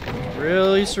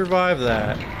 Really survived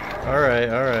that. Alright,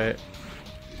 alright.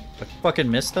 I fucking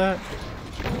missed that?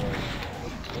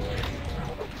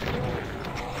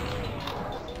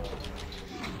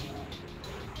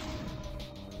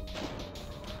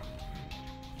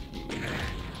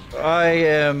 I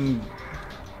am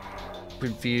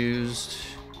confused.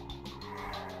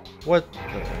 What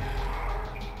the...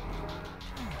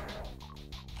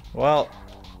 Well,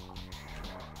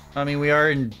 I mean, we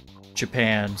are in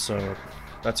Japan, so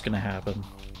that's gonna happen.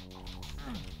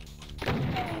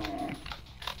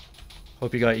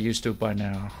 Hope you got used to it by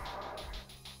now.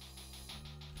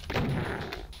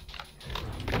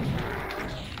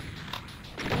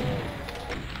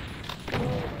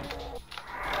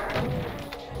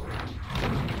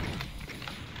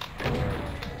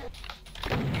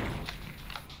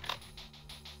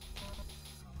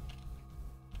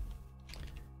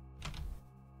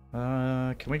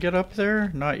 Can we get up there?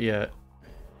 Not yet.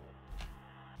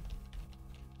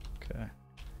 Okay.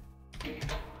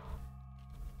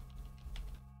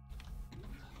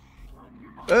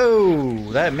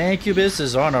 Oh, that Mancubus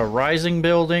is on a rising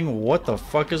building. What the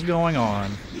fuck is going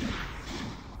on?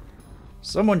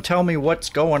 Someone tell me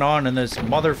what's going on in this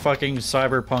motherfucking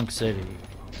cyberpunk city.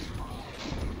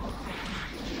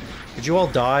 Did you all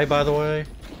die, by the way?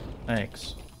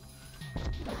 Thanks.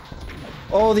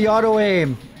 Oh, the auto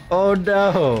aim! Oh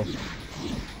no!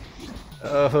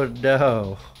 Oh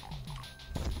no.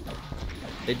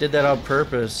 They did that on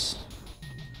purpose.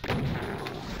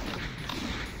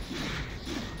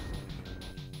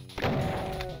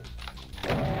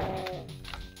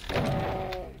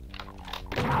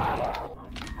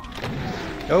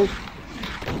 Nope.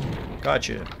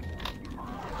 Gotcha.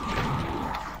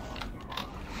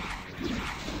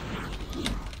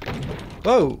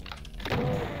 Whoa!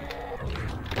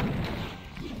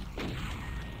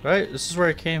 Right? This is where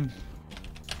I came.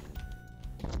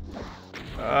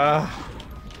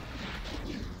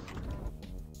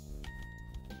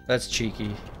 That's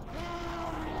cheeky.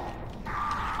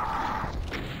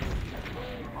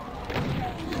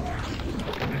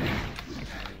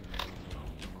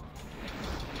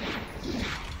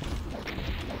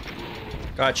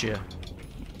 Gotcha.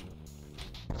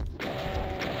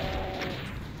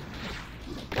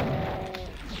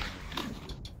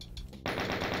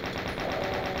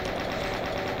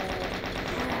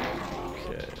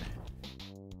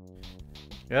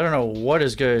 I don't know what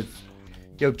is good.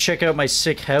 Yo, check out my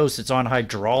sick house. It's on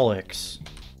hydraulics.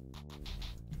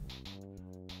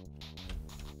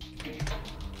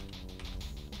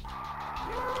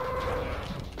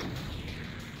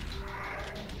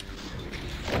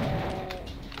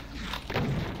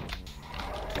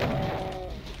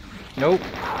 Nope.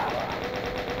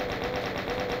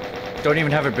 Don't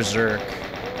even have a berserk.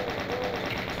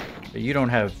 But you don't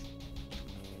have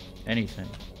anything.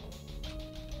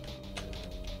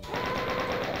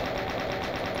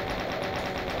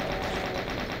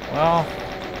 Well,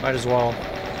 might as well.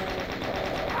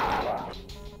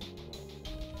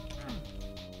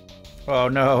 Oh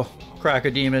no, crack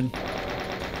a demon.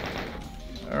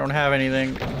 I don't have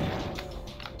anything.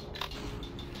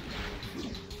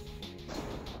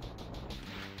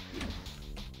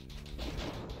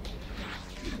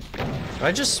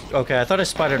 Okay, I thought I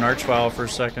spotted an archvile for a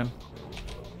second.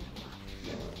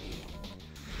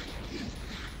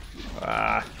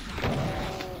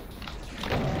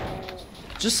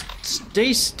 Just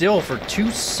stay still for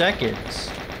 2 seconds.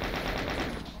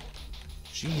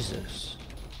 Jesus.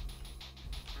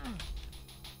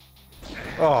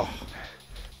 Oh.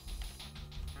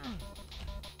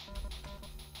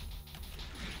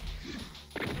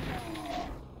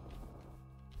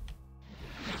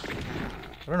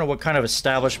 I don't know what kind of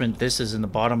establishment this is in the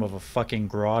bottom of a fucking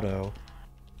grotto.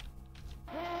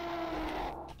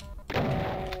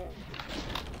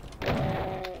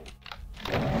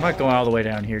 I'm not going all the way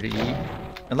down here to eat.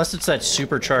 Unless it's that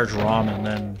supercharged ramen,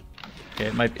 then okay,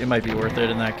 it might be worth it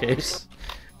in that case.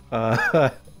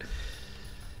 And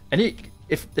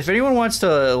if anyone wants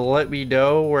to let me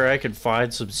know where I can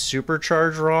find some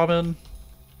supercharged ramen,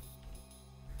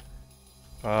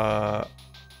 I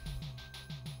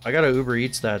gotta Uber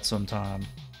Eats that sometime.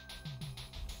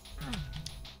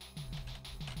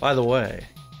 By the way,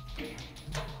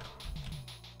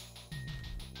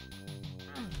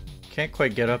 can't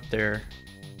quite get up there.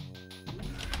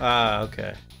 Ah,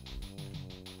 okay.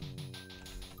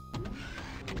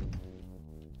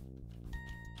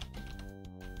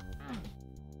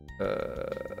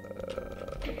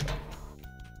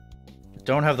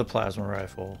 Don't have the plasma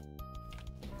rifle.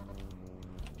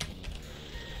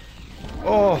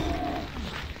 Oh!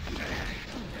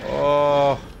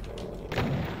 Oh!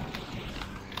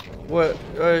 What?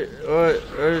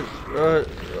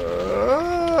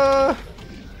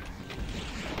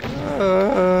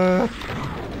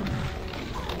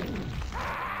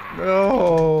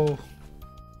 No!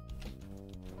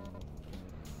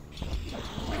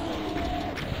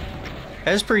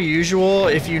 As per usual,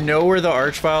 if you know where the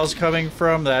archvile's coming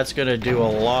from, that's gonna do a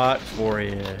lot for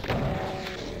you.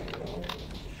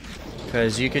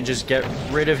 Because you can just get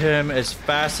rid of him as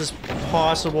fast as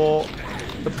possible.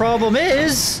 The problem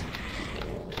is,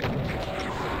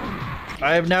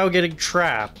 I am now getting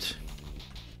trapped.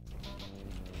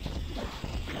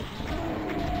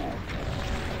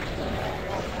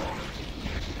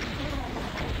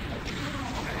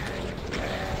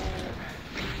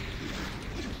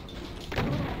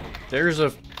 There's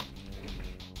a...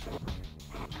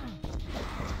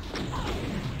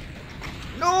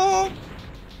 No!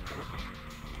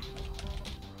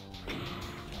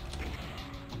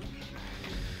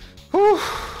 Whew.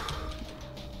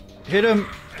 Hit him.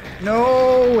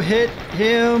 No, hit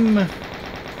him.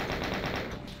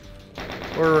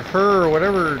 Or her,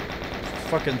 whatever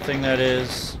fucking thing that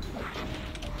is.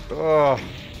 Oh.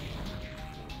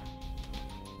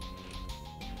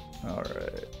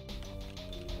 Alright.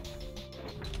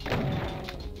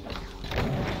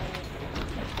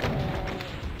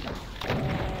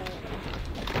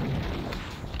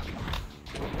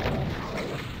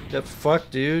 The fuck,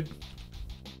 dude?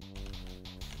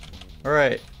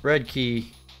 Alright, red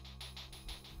key.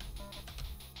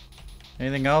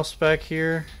 Anything else back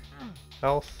here?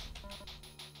 Health?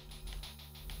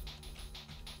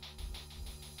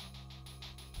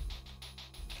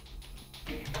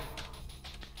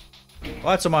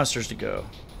 Lots of monsters to go.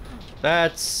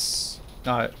 That's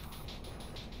not...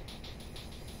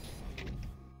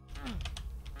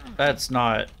 That's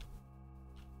not...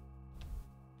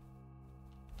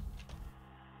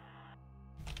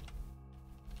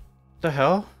 The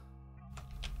hell?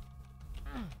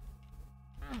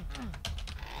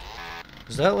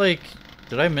 Is that like...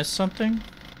 Did I miss something?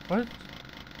 What?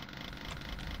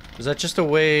 Was that just a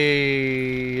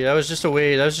way... That was just a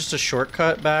way... That was just a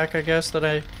shortcut back, I guess, that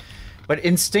I... But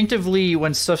instinctively,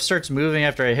 when stuff starts moving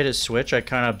after I hit a switch, I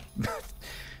kind of...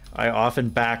 I often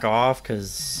back off,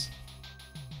 because...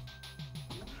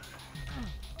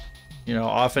 You know,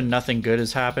 often nothing good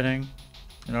is happening.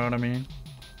 You know what I mean?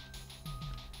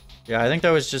 Yeah, I think that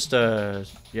was just a...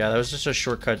 Yeah, that was just a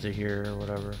shortcut to here, or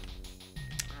whatever.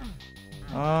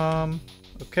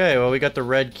 Okay, well, we got the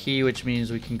red key, which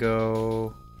means we can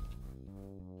go...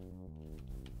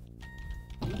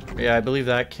 Yeah, I believe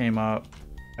that came up,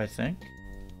 I think.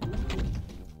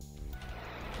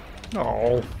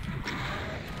 Oh.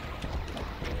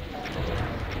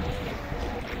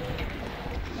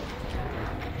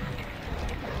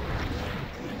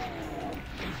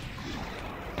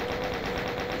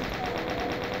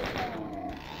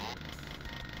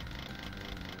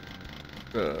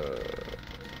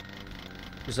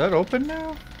 Is that open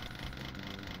now?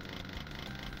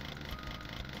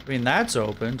 I mean, that's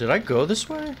open. Did I go this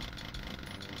way? Did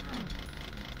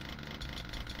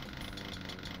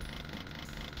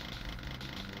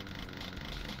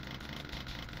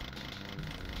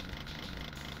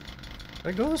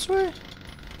I go this way?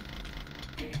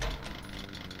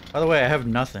 By the way, I have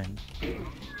nothing.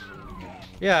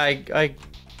 Yeah, I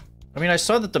mean, I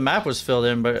saw that the map was filled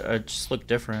in, but it just looked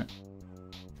different.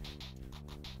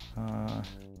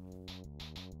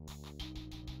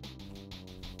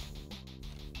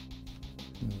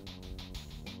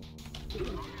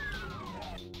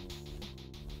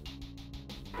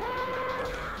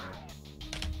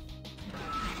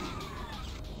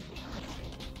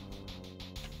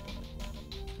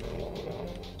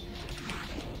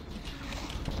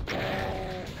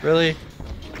 Really?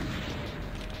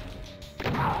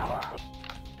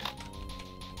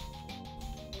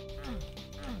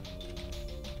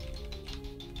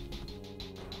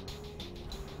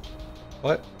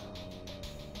 What?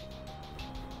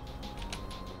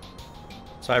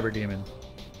 Cyber demon.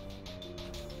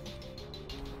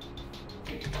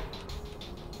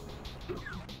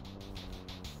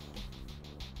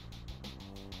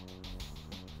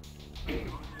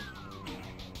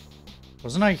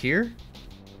 Wasn't I here?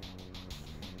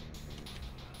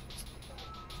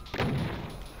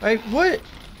 What?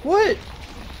 What?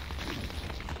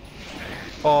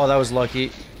 Oh, that was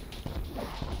lucky.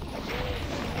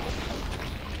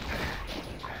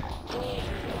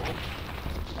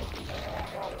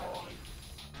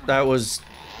 That was...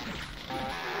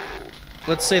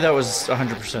 Let's say that was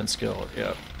 100% skill.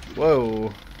 Yeah.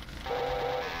 Whoa.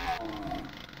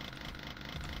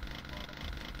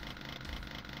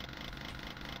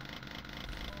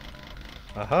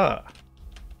 Aha.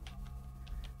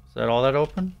 Is that all that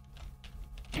open?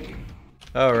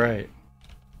 Oh, right.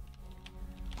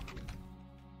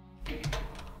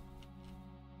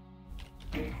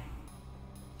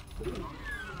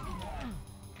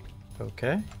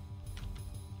 Okay.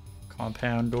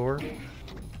 Compound door.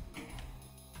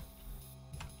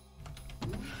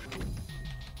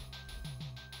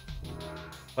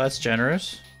 Well, that's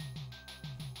generous.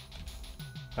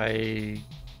 What?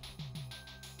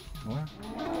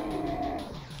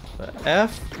 The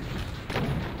F?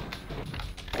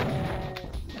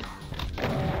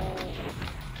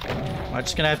 Am I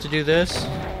just gonna have to do this?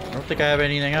 I don't think I have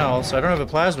anything else. I don't have a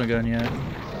plasma gun yet.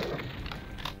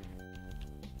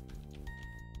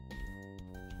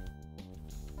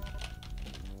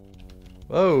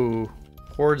 Whoa,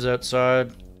 hordes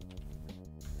outside.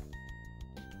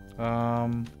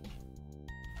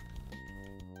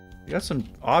 We got some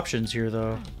options here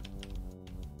though.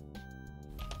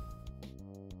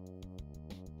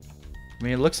 I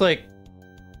mean, it looks like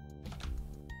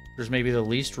there's maybe the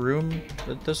least room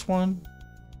at this one.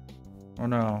 Oh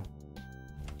no.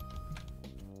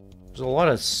 There's a lot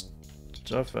of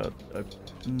stuff out. I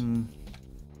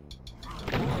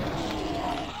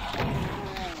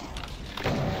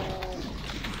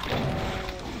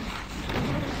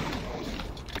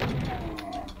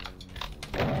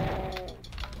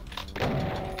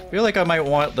feel like I might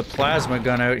want the plasma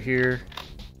gun out here.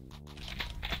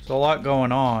 There's a lot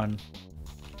going on,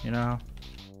 you know.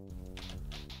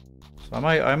 So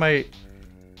I might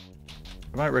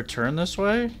return this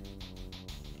way.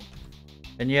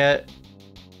 And yet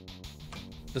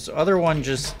this other one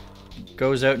just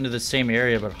goes out into the same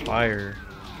area but higher.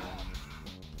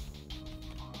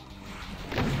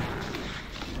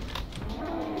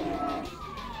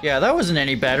 Yeah, that wasn't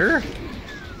any better.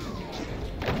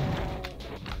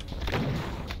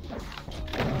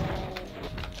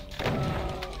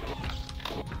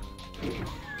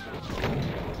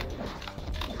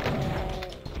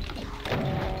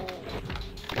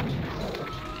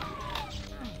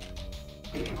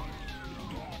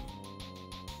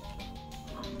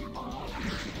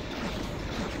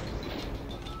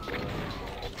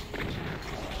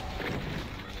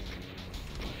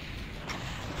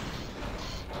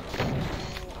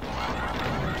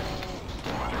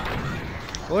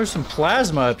 Well, there's some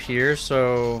plasma up here,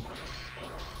 so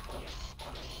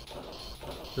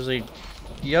there's a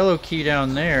yellow key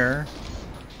down there.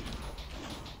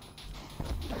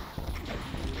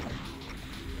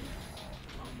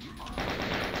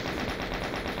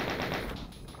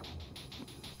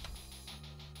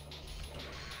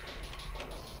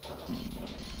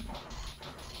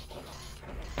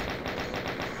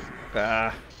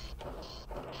 Ah.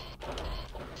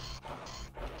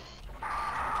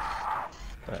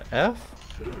 F?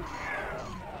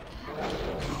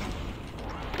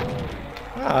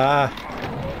 Ah.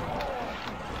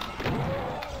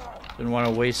 Didn't want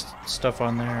to waste stuff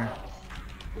on there.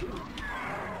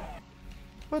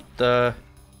 What the?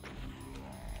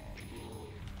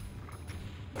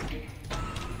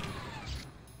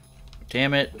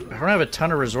 Damn it. I don't have a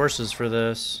ton of resources for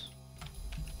this.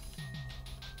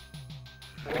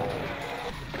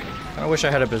 I wish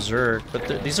I had a berserk,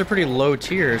 but these are pretty low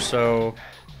tier, so...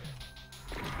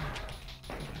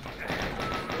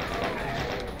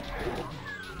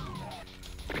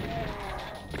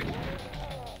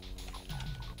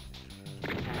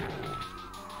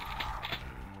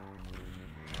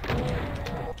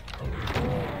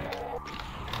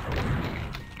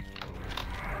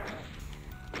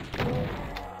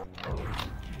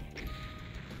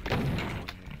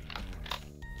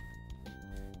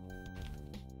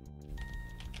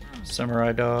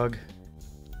 Samurai dog.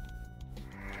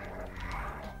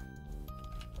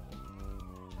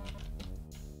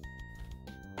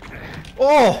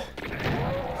 Oh!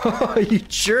 You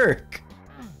jerk!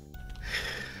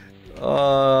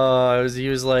 He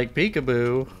was like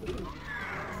peekaboo.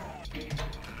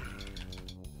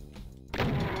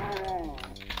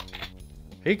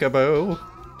 Peekaboo.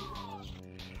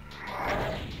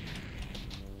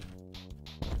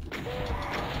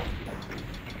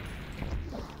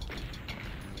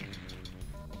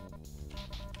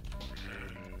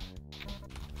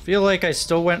 Feel like I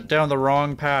still went down the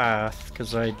wrong path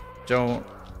because I don't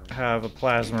have a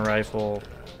plasma rifle.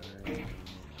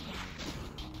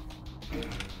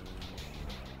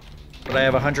 But I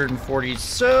have 140,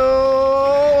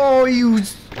 so you...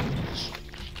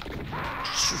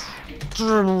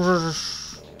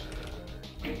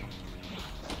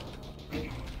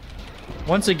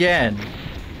 Once again,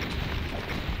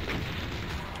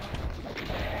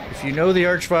 if you know the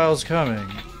Archvile's coming,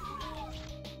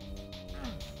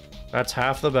 that's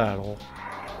half the battle.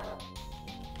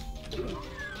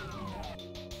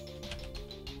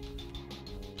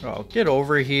 Oh, get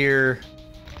over here.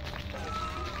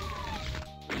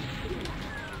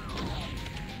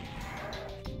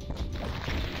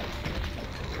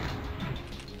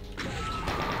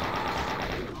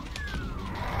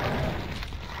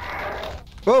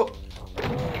 Whoa!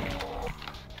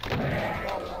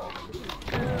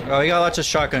 Oh, he got lots of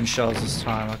shotgun shells this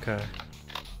time, okay.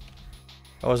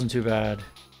 That wasn't too bad.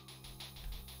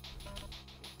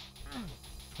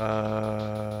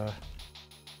 I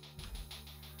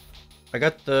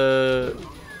got the...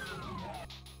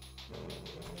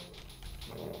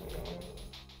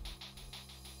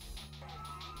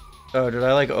 Oh, did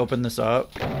I like open this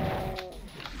up?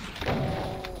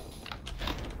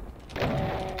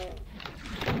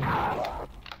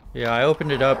 Yeah, I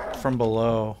opened it up from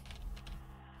below.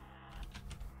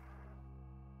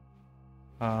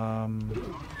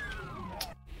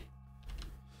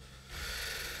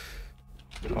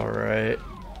 Alright.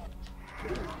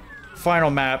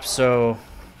 Final map, so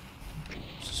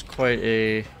this is quite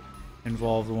a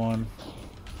involved one.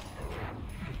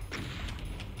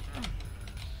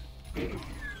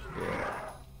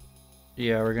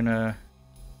 Yeah, we're gonna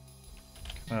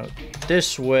come out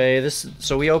this way.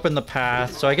 So we opened the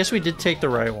path. So I guess we did take the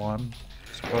right one,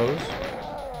 I suppose.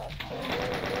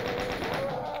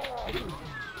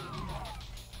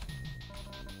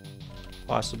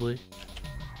 Possibly.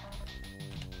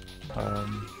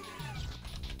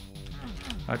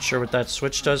 Not sure what that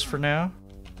switch does for now.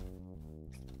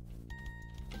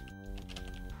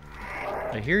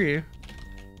 I hear you.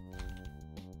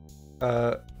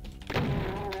 I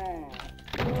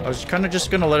was kind of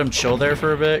just gonna let him chill there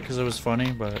for a bit because it was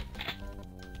funny, but...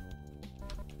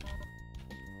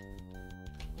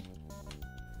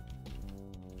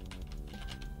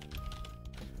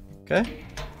 Okay,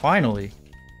 finally.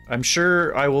 I'm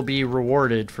sure I will be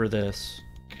rewarded for this.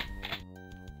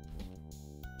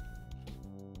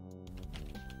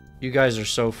 You guys are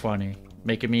so funny,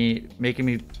 making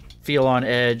me feel on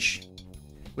edge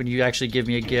when you actually give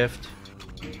me a gift.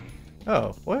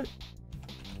 Oh, what?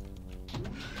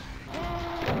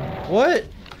 What?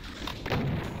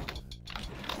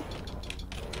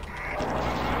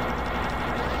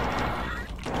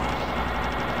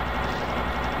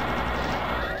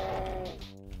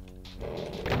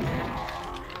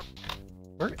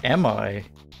 Where am I?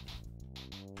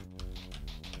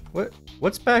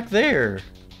 What's back there?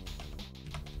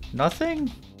 Nothing?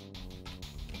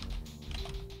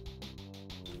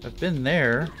 I've been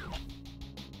there.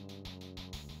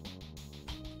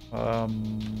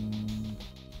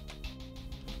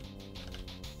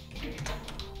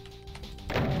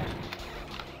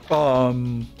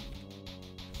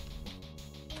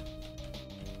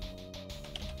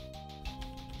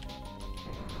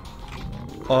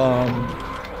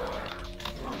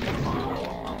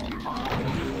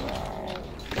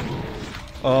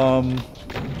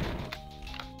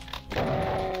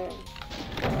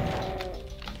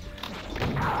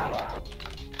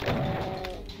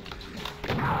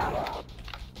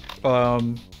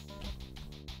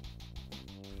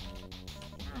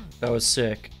 That was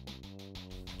sick.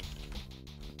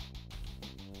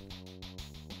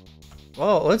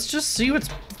 Well, let's just see what's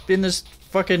in this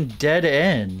fucking dead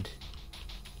end.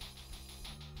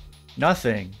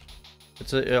 Nothing.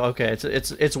 Okay,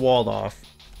 it's walled off.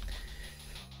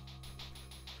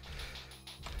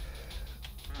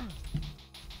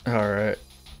 All right.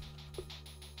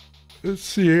 Let's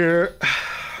see here.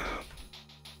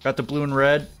 Got the blue and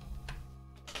red.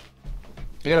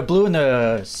 I got a blue in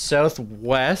the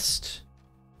southwest.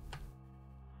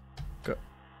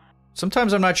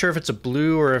 Sometimes I'm not sure if it's a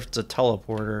blue or if it's a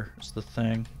teleporter. Is the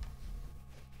thing.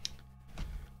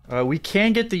 We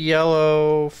can get the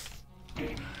yellow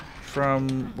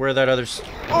from where that other.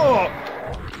 Oh!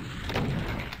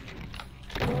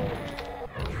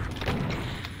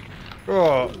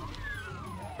 Oh!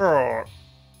 Oh!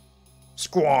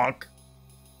 Squonk!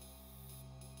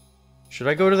 Should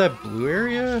I go to that blue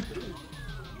area?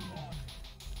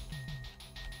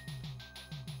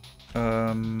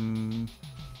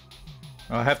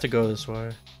 I'll have to go this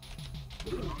way.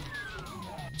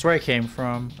 That's where I came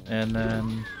from, and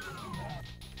then...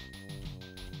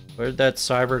 Where'd that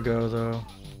cyber go, though?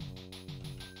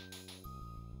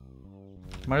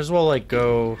 Might as well, like,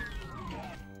 go...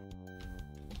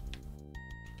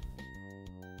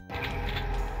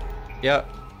 Yeah,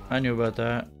 I knew about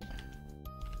that.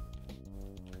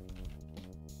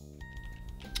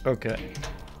 Okay.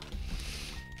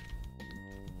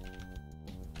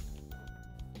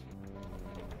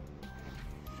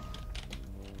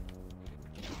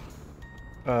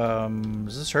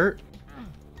 Does this hurt?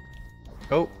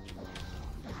 Oh.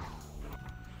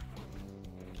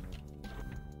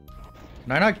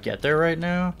 Can I not get there right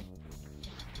now?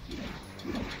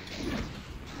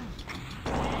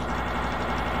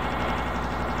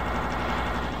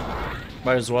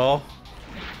 Might as well.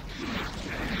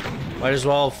 Might as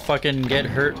well fucking get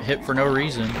hit for no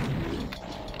reason.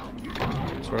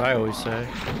 That's what I always say.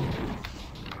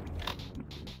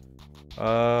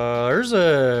 There's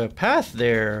a path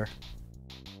there.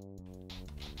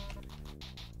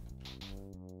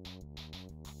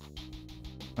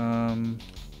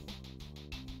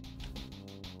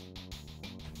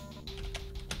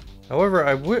 However,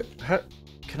 I would...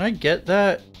 Can I get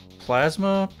that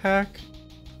plasma pack?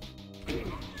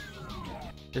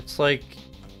 It's like...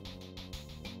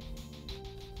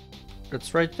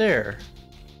 It's right there.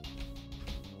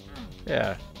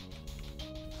 Yeah.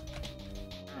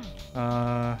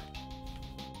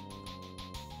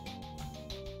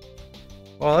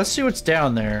 Well, let's see what's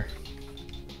down there.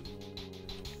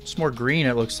 It's more green,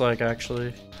 it looks like,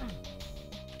 actually.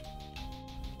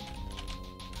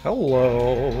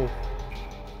 Hello.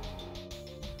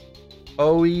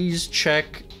 Always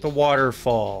check the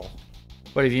waterfall.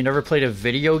 What, have you never played a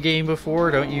video game before?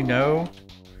 Don't you know?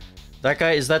 That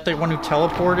guy, is that the one who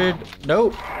teleported?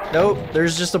 Nope. Nope.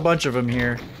 There's just a bunch of them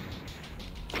here.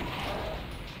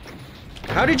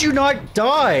 How did you not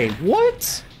die?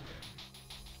 What?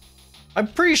 I'm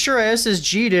pretty sure I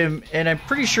SSG'd him, and I'm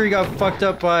pretty sure he got fucked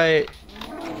up by...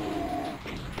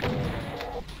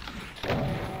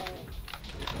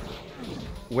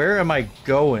 Where am I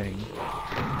going?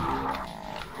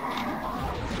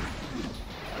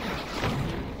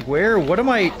 Where? What am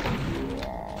I...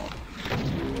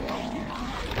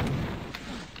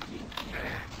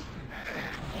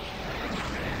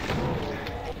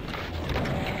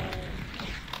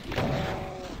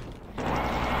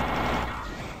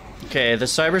 Okay, the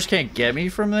cybers can't get me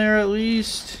from there, at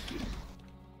least.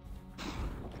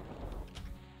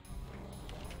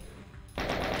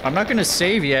 I'm not gonna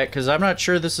save yet, because I'm not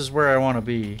sure this is where I want to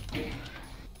be.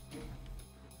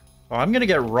 Oh, I'm gonna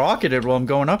get rocketed while I'm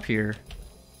going up here.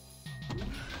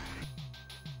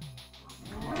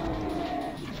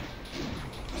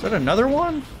 Is that another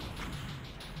one?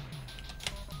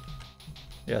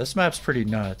 Yeah, this map's pretty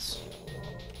nuts.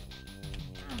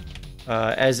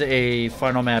 As a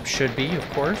final map should be, of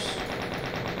course.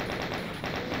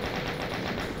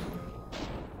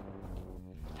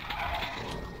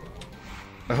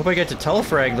 I hope I get to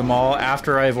telefrag them all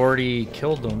after I've already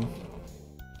killed them.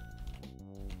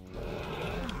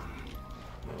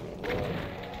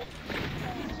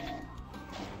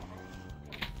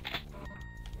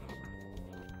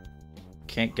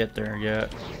 Can't get there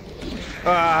yet.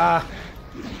 Ah!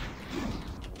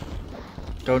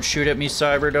 Don't shoot at me,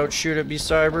 Cyber. Don't shoot at me,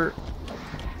 Cyber.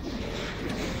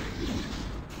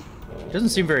 Doesn't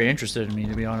seem very interested in me,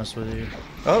 to be honest with you.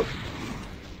 Oh!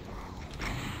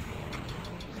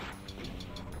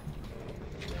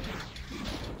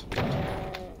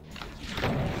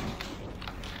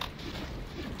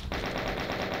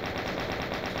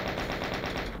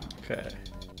 Okay.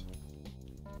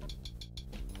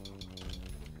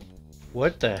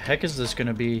 What the heck is this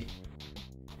gonna be?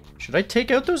 Should I take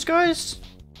out those guys?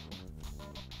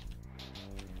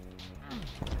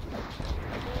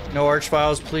 No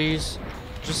archviles, please.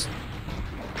 Just...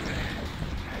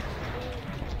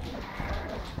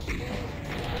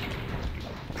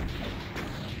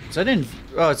 Is that in...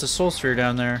 Oh, it's a soul sphere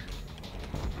down there.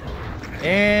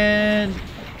 And...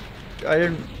 I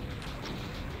didn't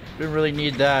really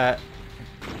need that.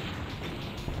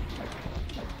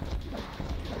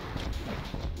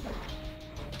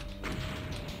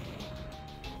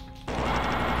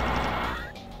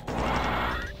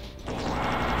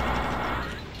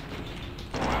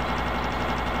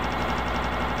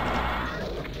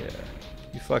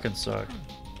 Fucking suck.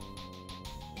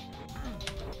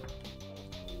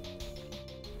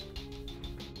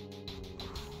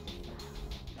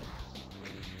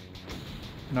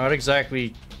 Not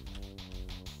exactly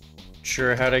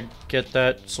sure how to get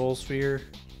that soul sphere.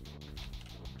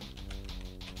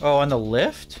 Oh, on the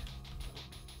lift?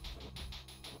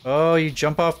 Oh, you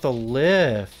jump off the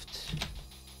lift.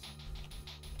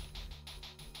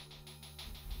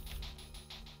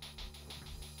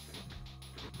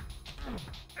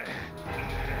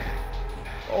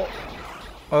 Oh,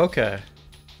 okay.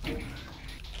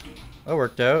 That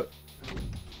worked out.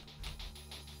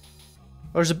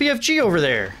 Oh, there's a BFG over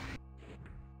there.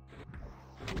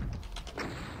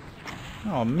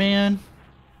 Oh, man.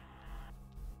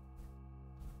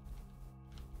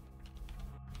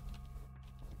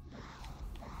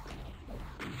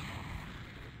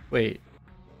 Wait.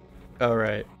 All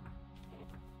right.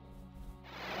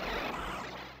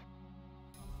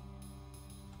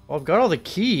 Well, I've got all the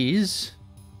keys.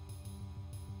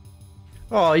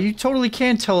 Oh, you totally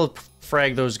can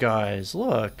telefrag those guys.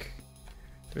 Look.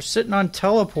 They're sitting on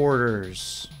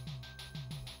teleporters.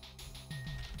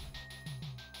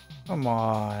 Come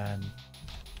on.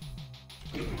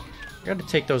 I gotta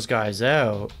take those guys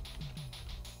out.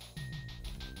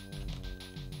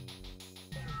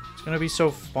 It's gonna be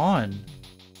so fun.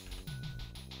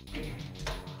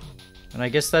 And I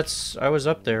guess that's... I was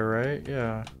up there, right?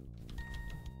 Yeah.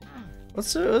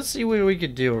 Let's see what we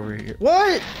could do over here.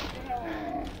 What?!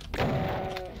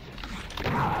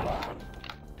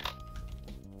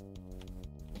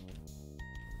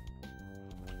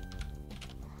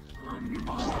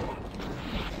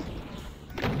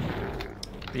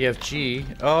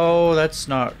 BFG. Oh, that's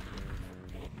not...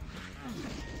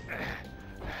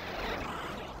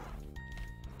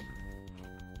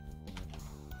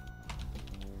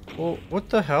 Well, what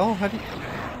the hell? How do you...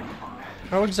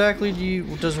 How exactly do you...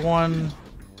 Does one...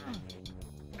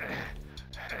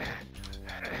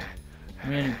 I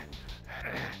mean...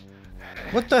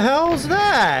 What the hell is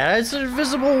that? It's an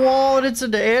invisible wall and it's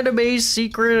an anime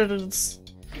secret and it's...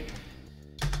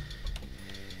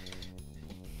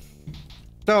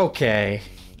 Okay.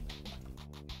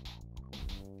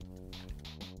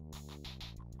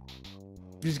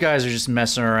 These guys are just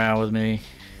messing around with me.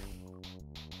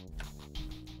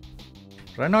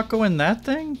 Did I not go in that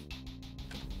thing?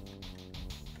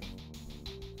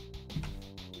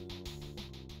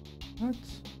 What?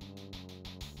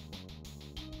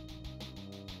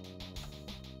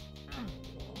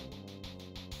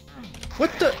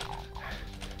 What the?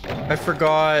 I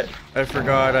forgot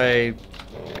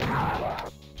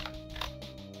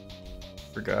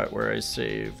where I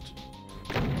saved.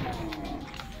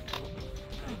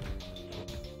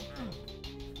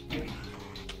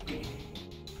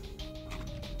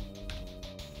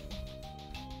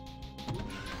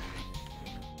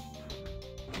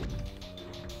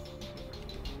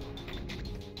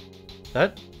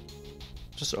 That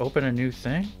just open a new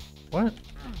thing? What?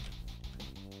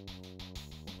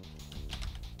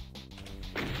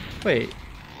 Wait.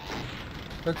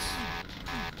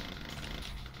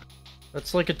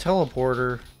 That's like a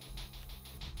teleporter.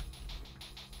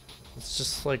 It's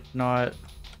just like not...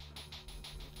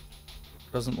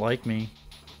 Doesn't like me.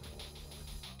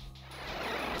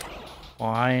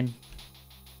 Fine.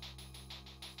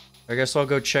 I guess I'll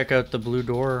go check out the blue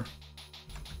door.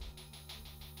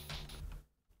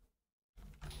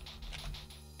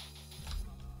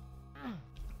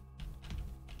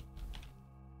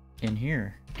 In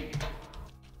here.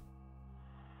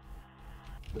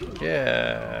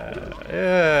 Yeah.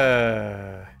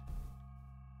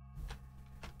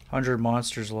 100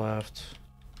 monsters left.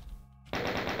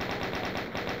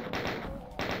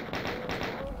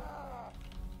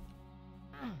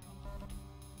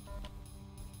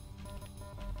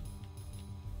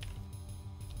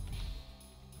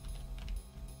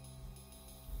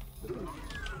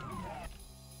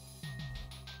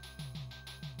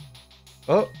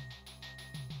 Oh.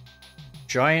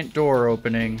 Giant door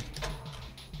opening.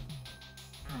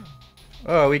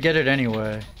 Oh, we get it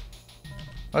anyway.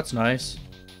 That's nice.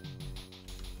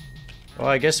 Well,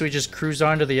 I guess we just cruise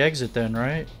on to the exit then,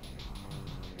 right?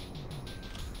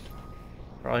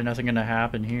 Probably nothing gonna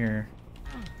happen here.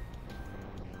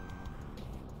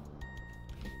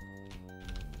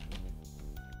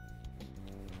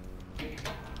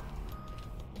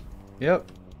 Yep.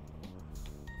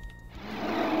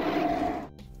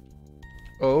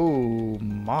 Oh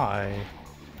my.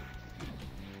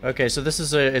 Okay, so this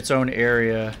is its own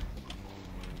area.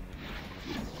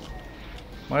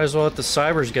 Might as well let the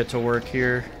cybers get to work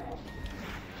here.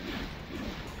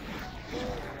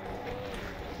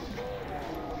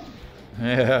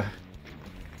 Yeah.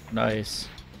 Nice.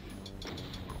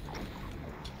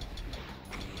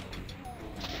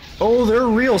 Oh, they're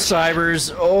real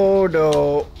cybers. Oh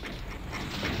no.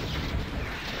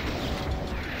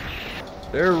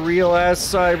 They're real ass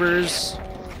cybers.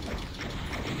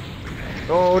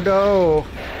 Oh no.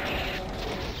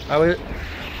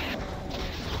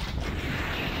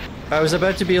 I was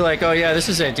about to be like, oh yeah, this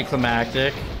is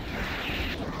anticlimactic.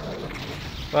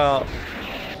 Well,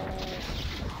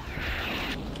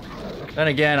 then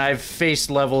again, I've faced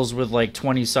levels with like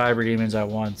 20 cyber demons at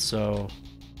once, so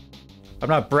I'm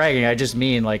not bragging, I just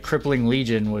mean like Crippling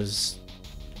Legion was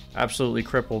absolutely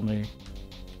crippled me.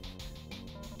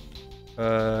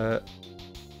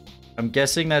 I'm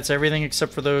guessing that's everything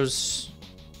except for those.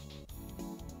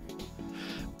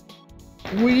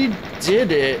 We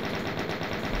did it.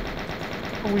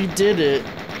 We did it.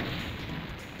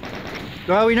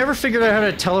 Well, we never figured out how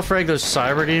to telefrag those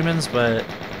cyber demons, but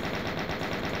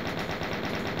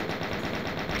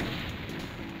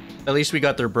at least we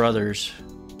got their brothers.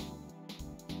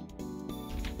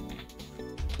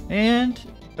 And,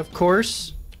 of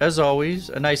course, as always,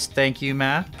 a nice thank you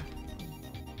map.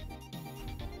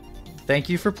 Thank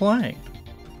you for playing.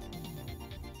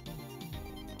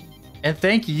 And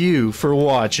thank you for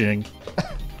watching.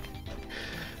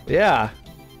 Yeah.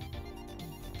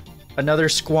 Another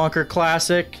Squonker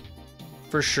classic,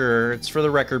 for sure. It's for the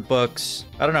record books.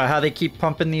 I don't know how they keep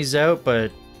pumping these out,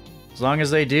 but as long as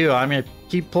they do, I'm gonna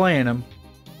keep playing them.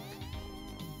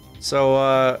 So,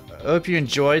 I hope you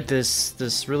enjoyed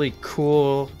this really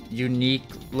cool, unique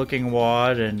looking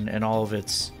WAD and all of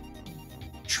its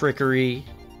trickery.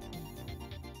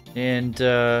 And,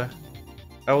 I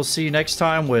will see you next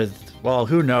time with, well,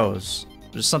 who knows?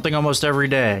 There's something almost every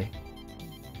day.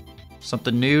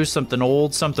 Something new, something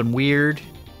old, something weird.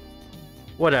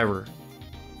 Whatever.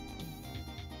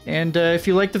 And if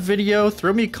you liked the video,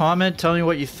 throw me a comment, tell me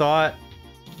what you thought.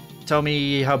 Tell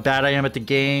me how bad I am at the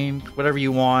game, whatever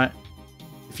you want.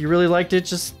 If you really liked it,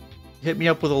 just hit me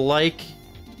up with a like.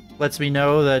 Lets me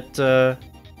know that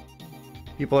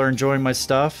people are enjoying my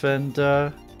stuff, and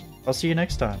I'll see you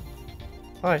next time.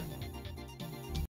 Bye.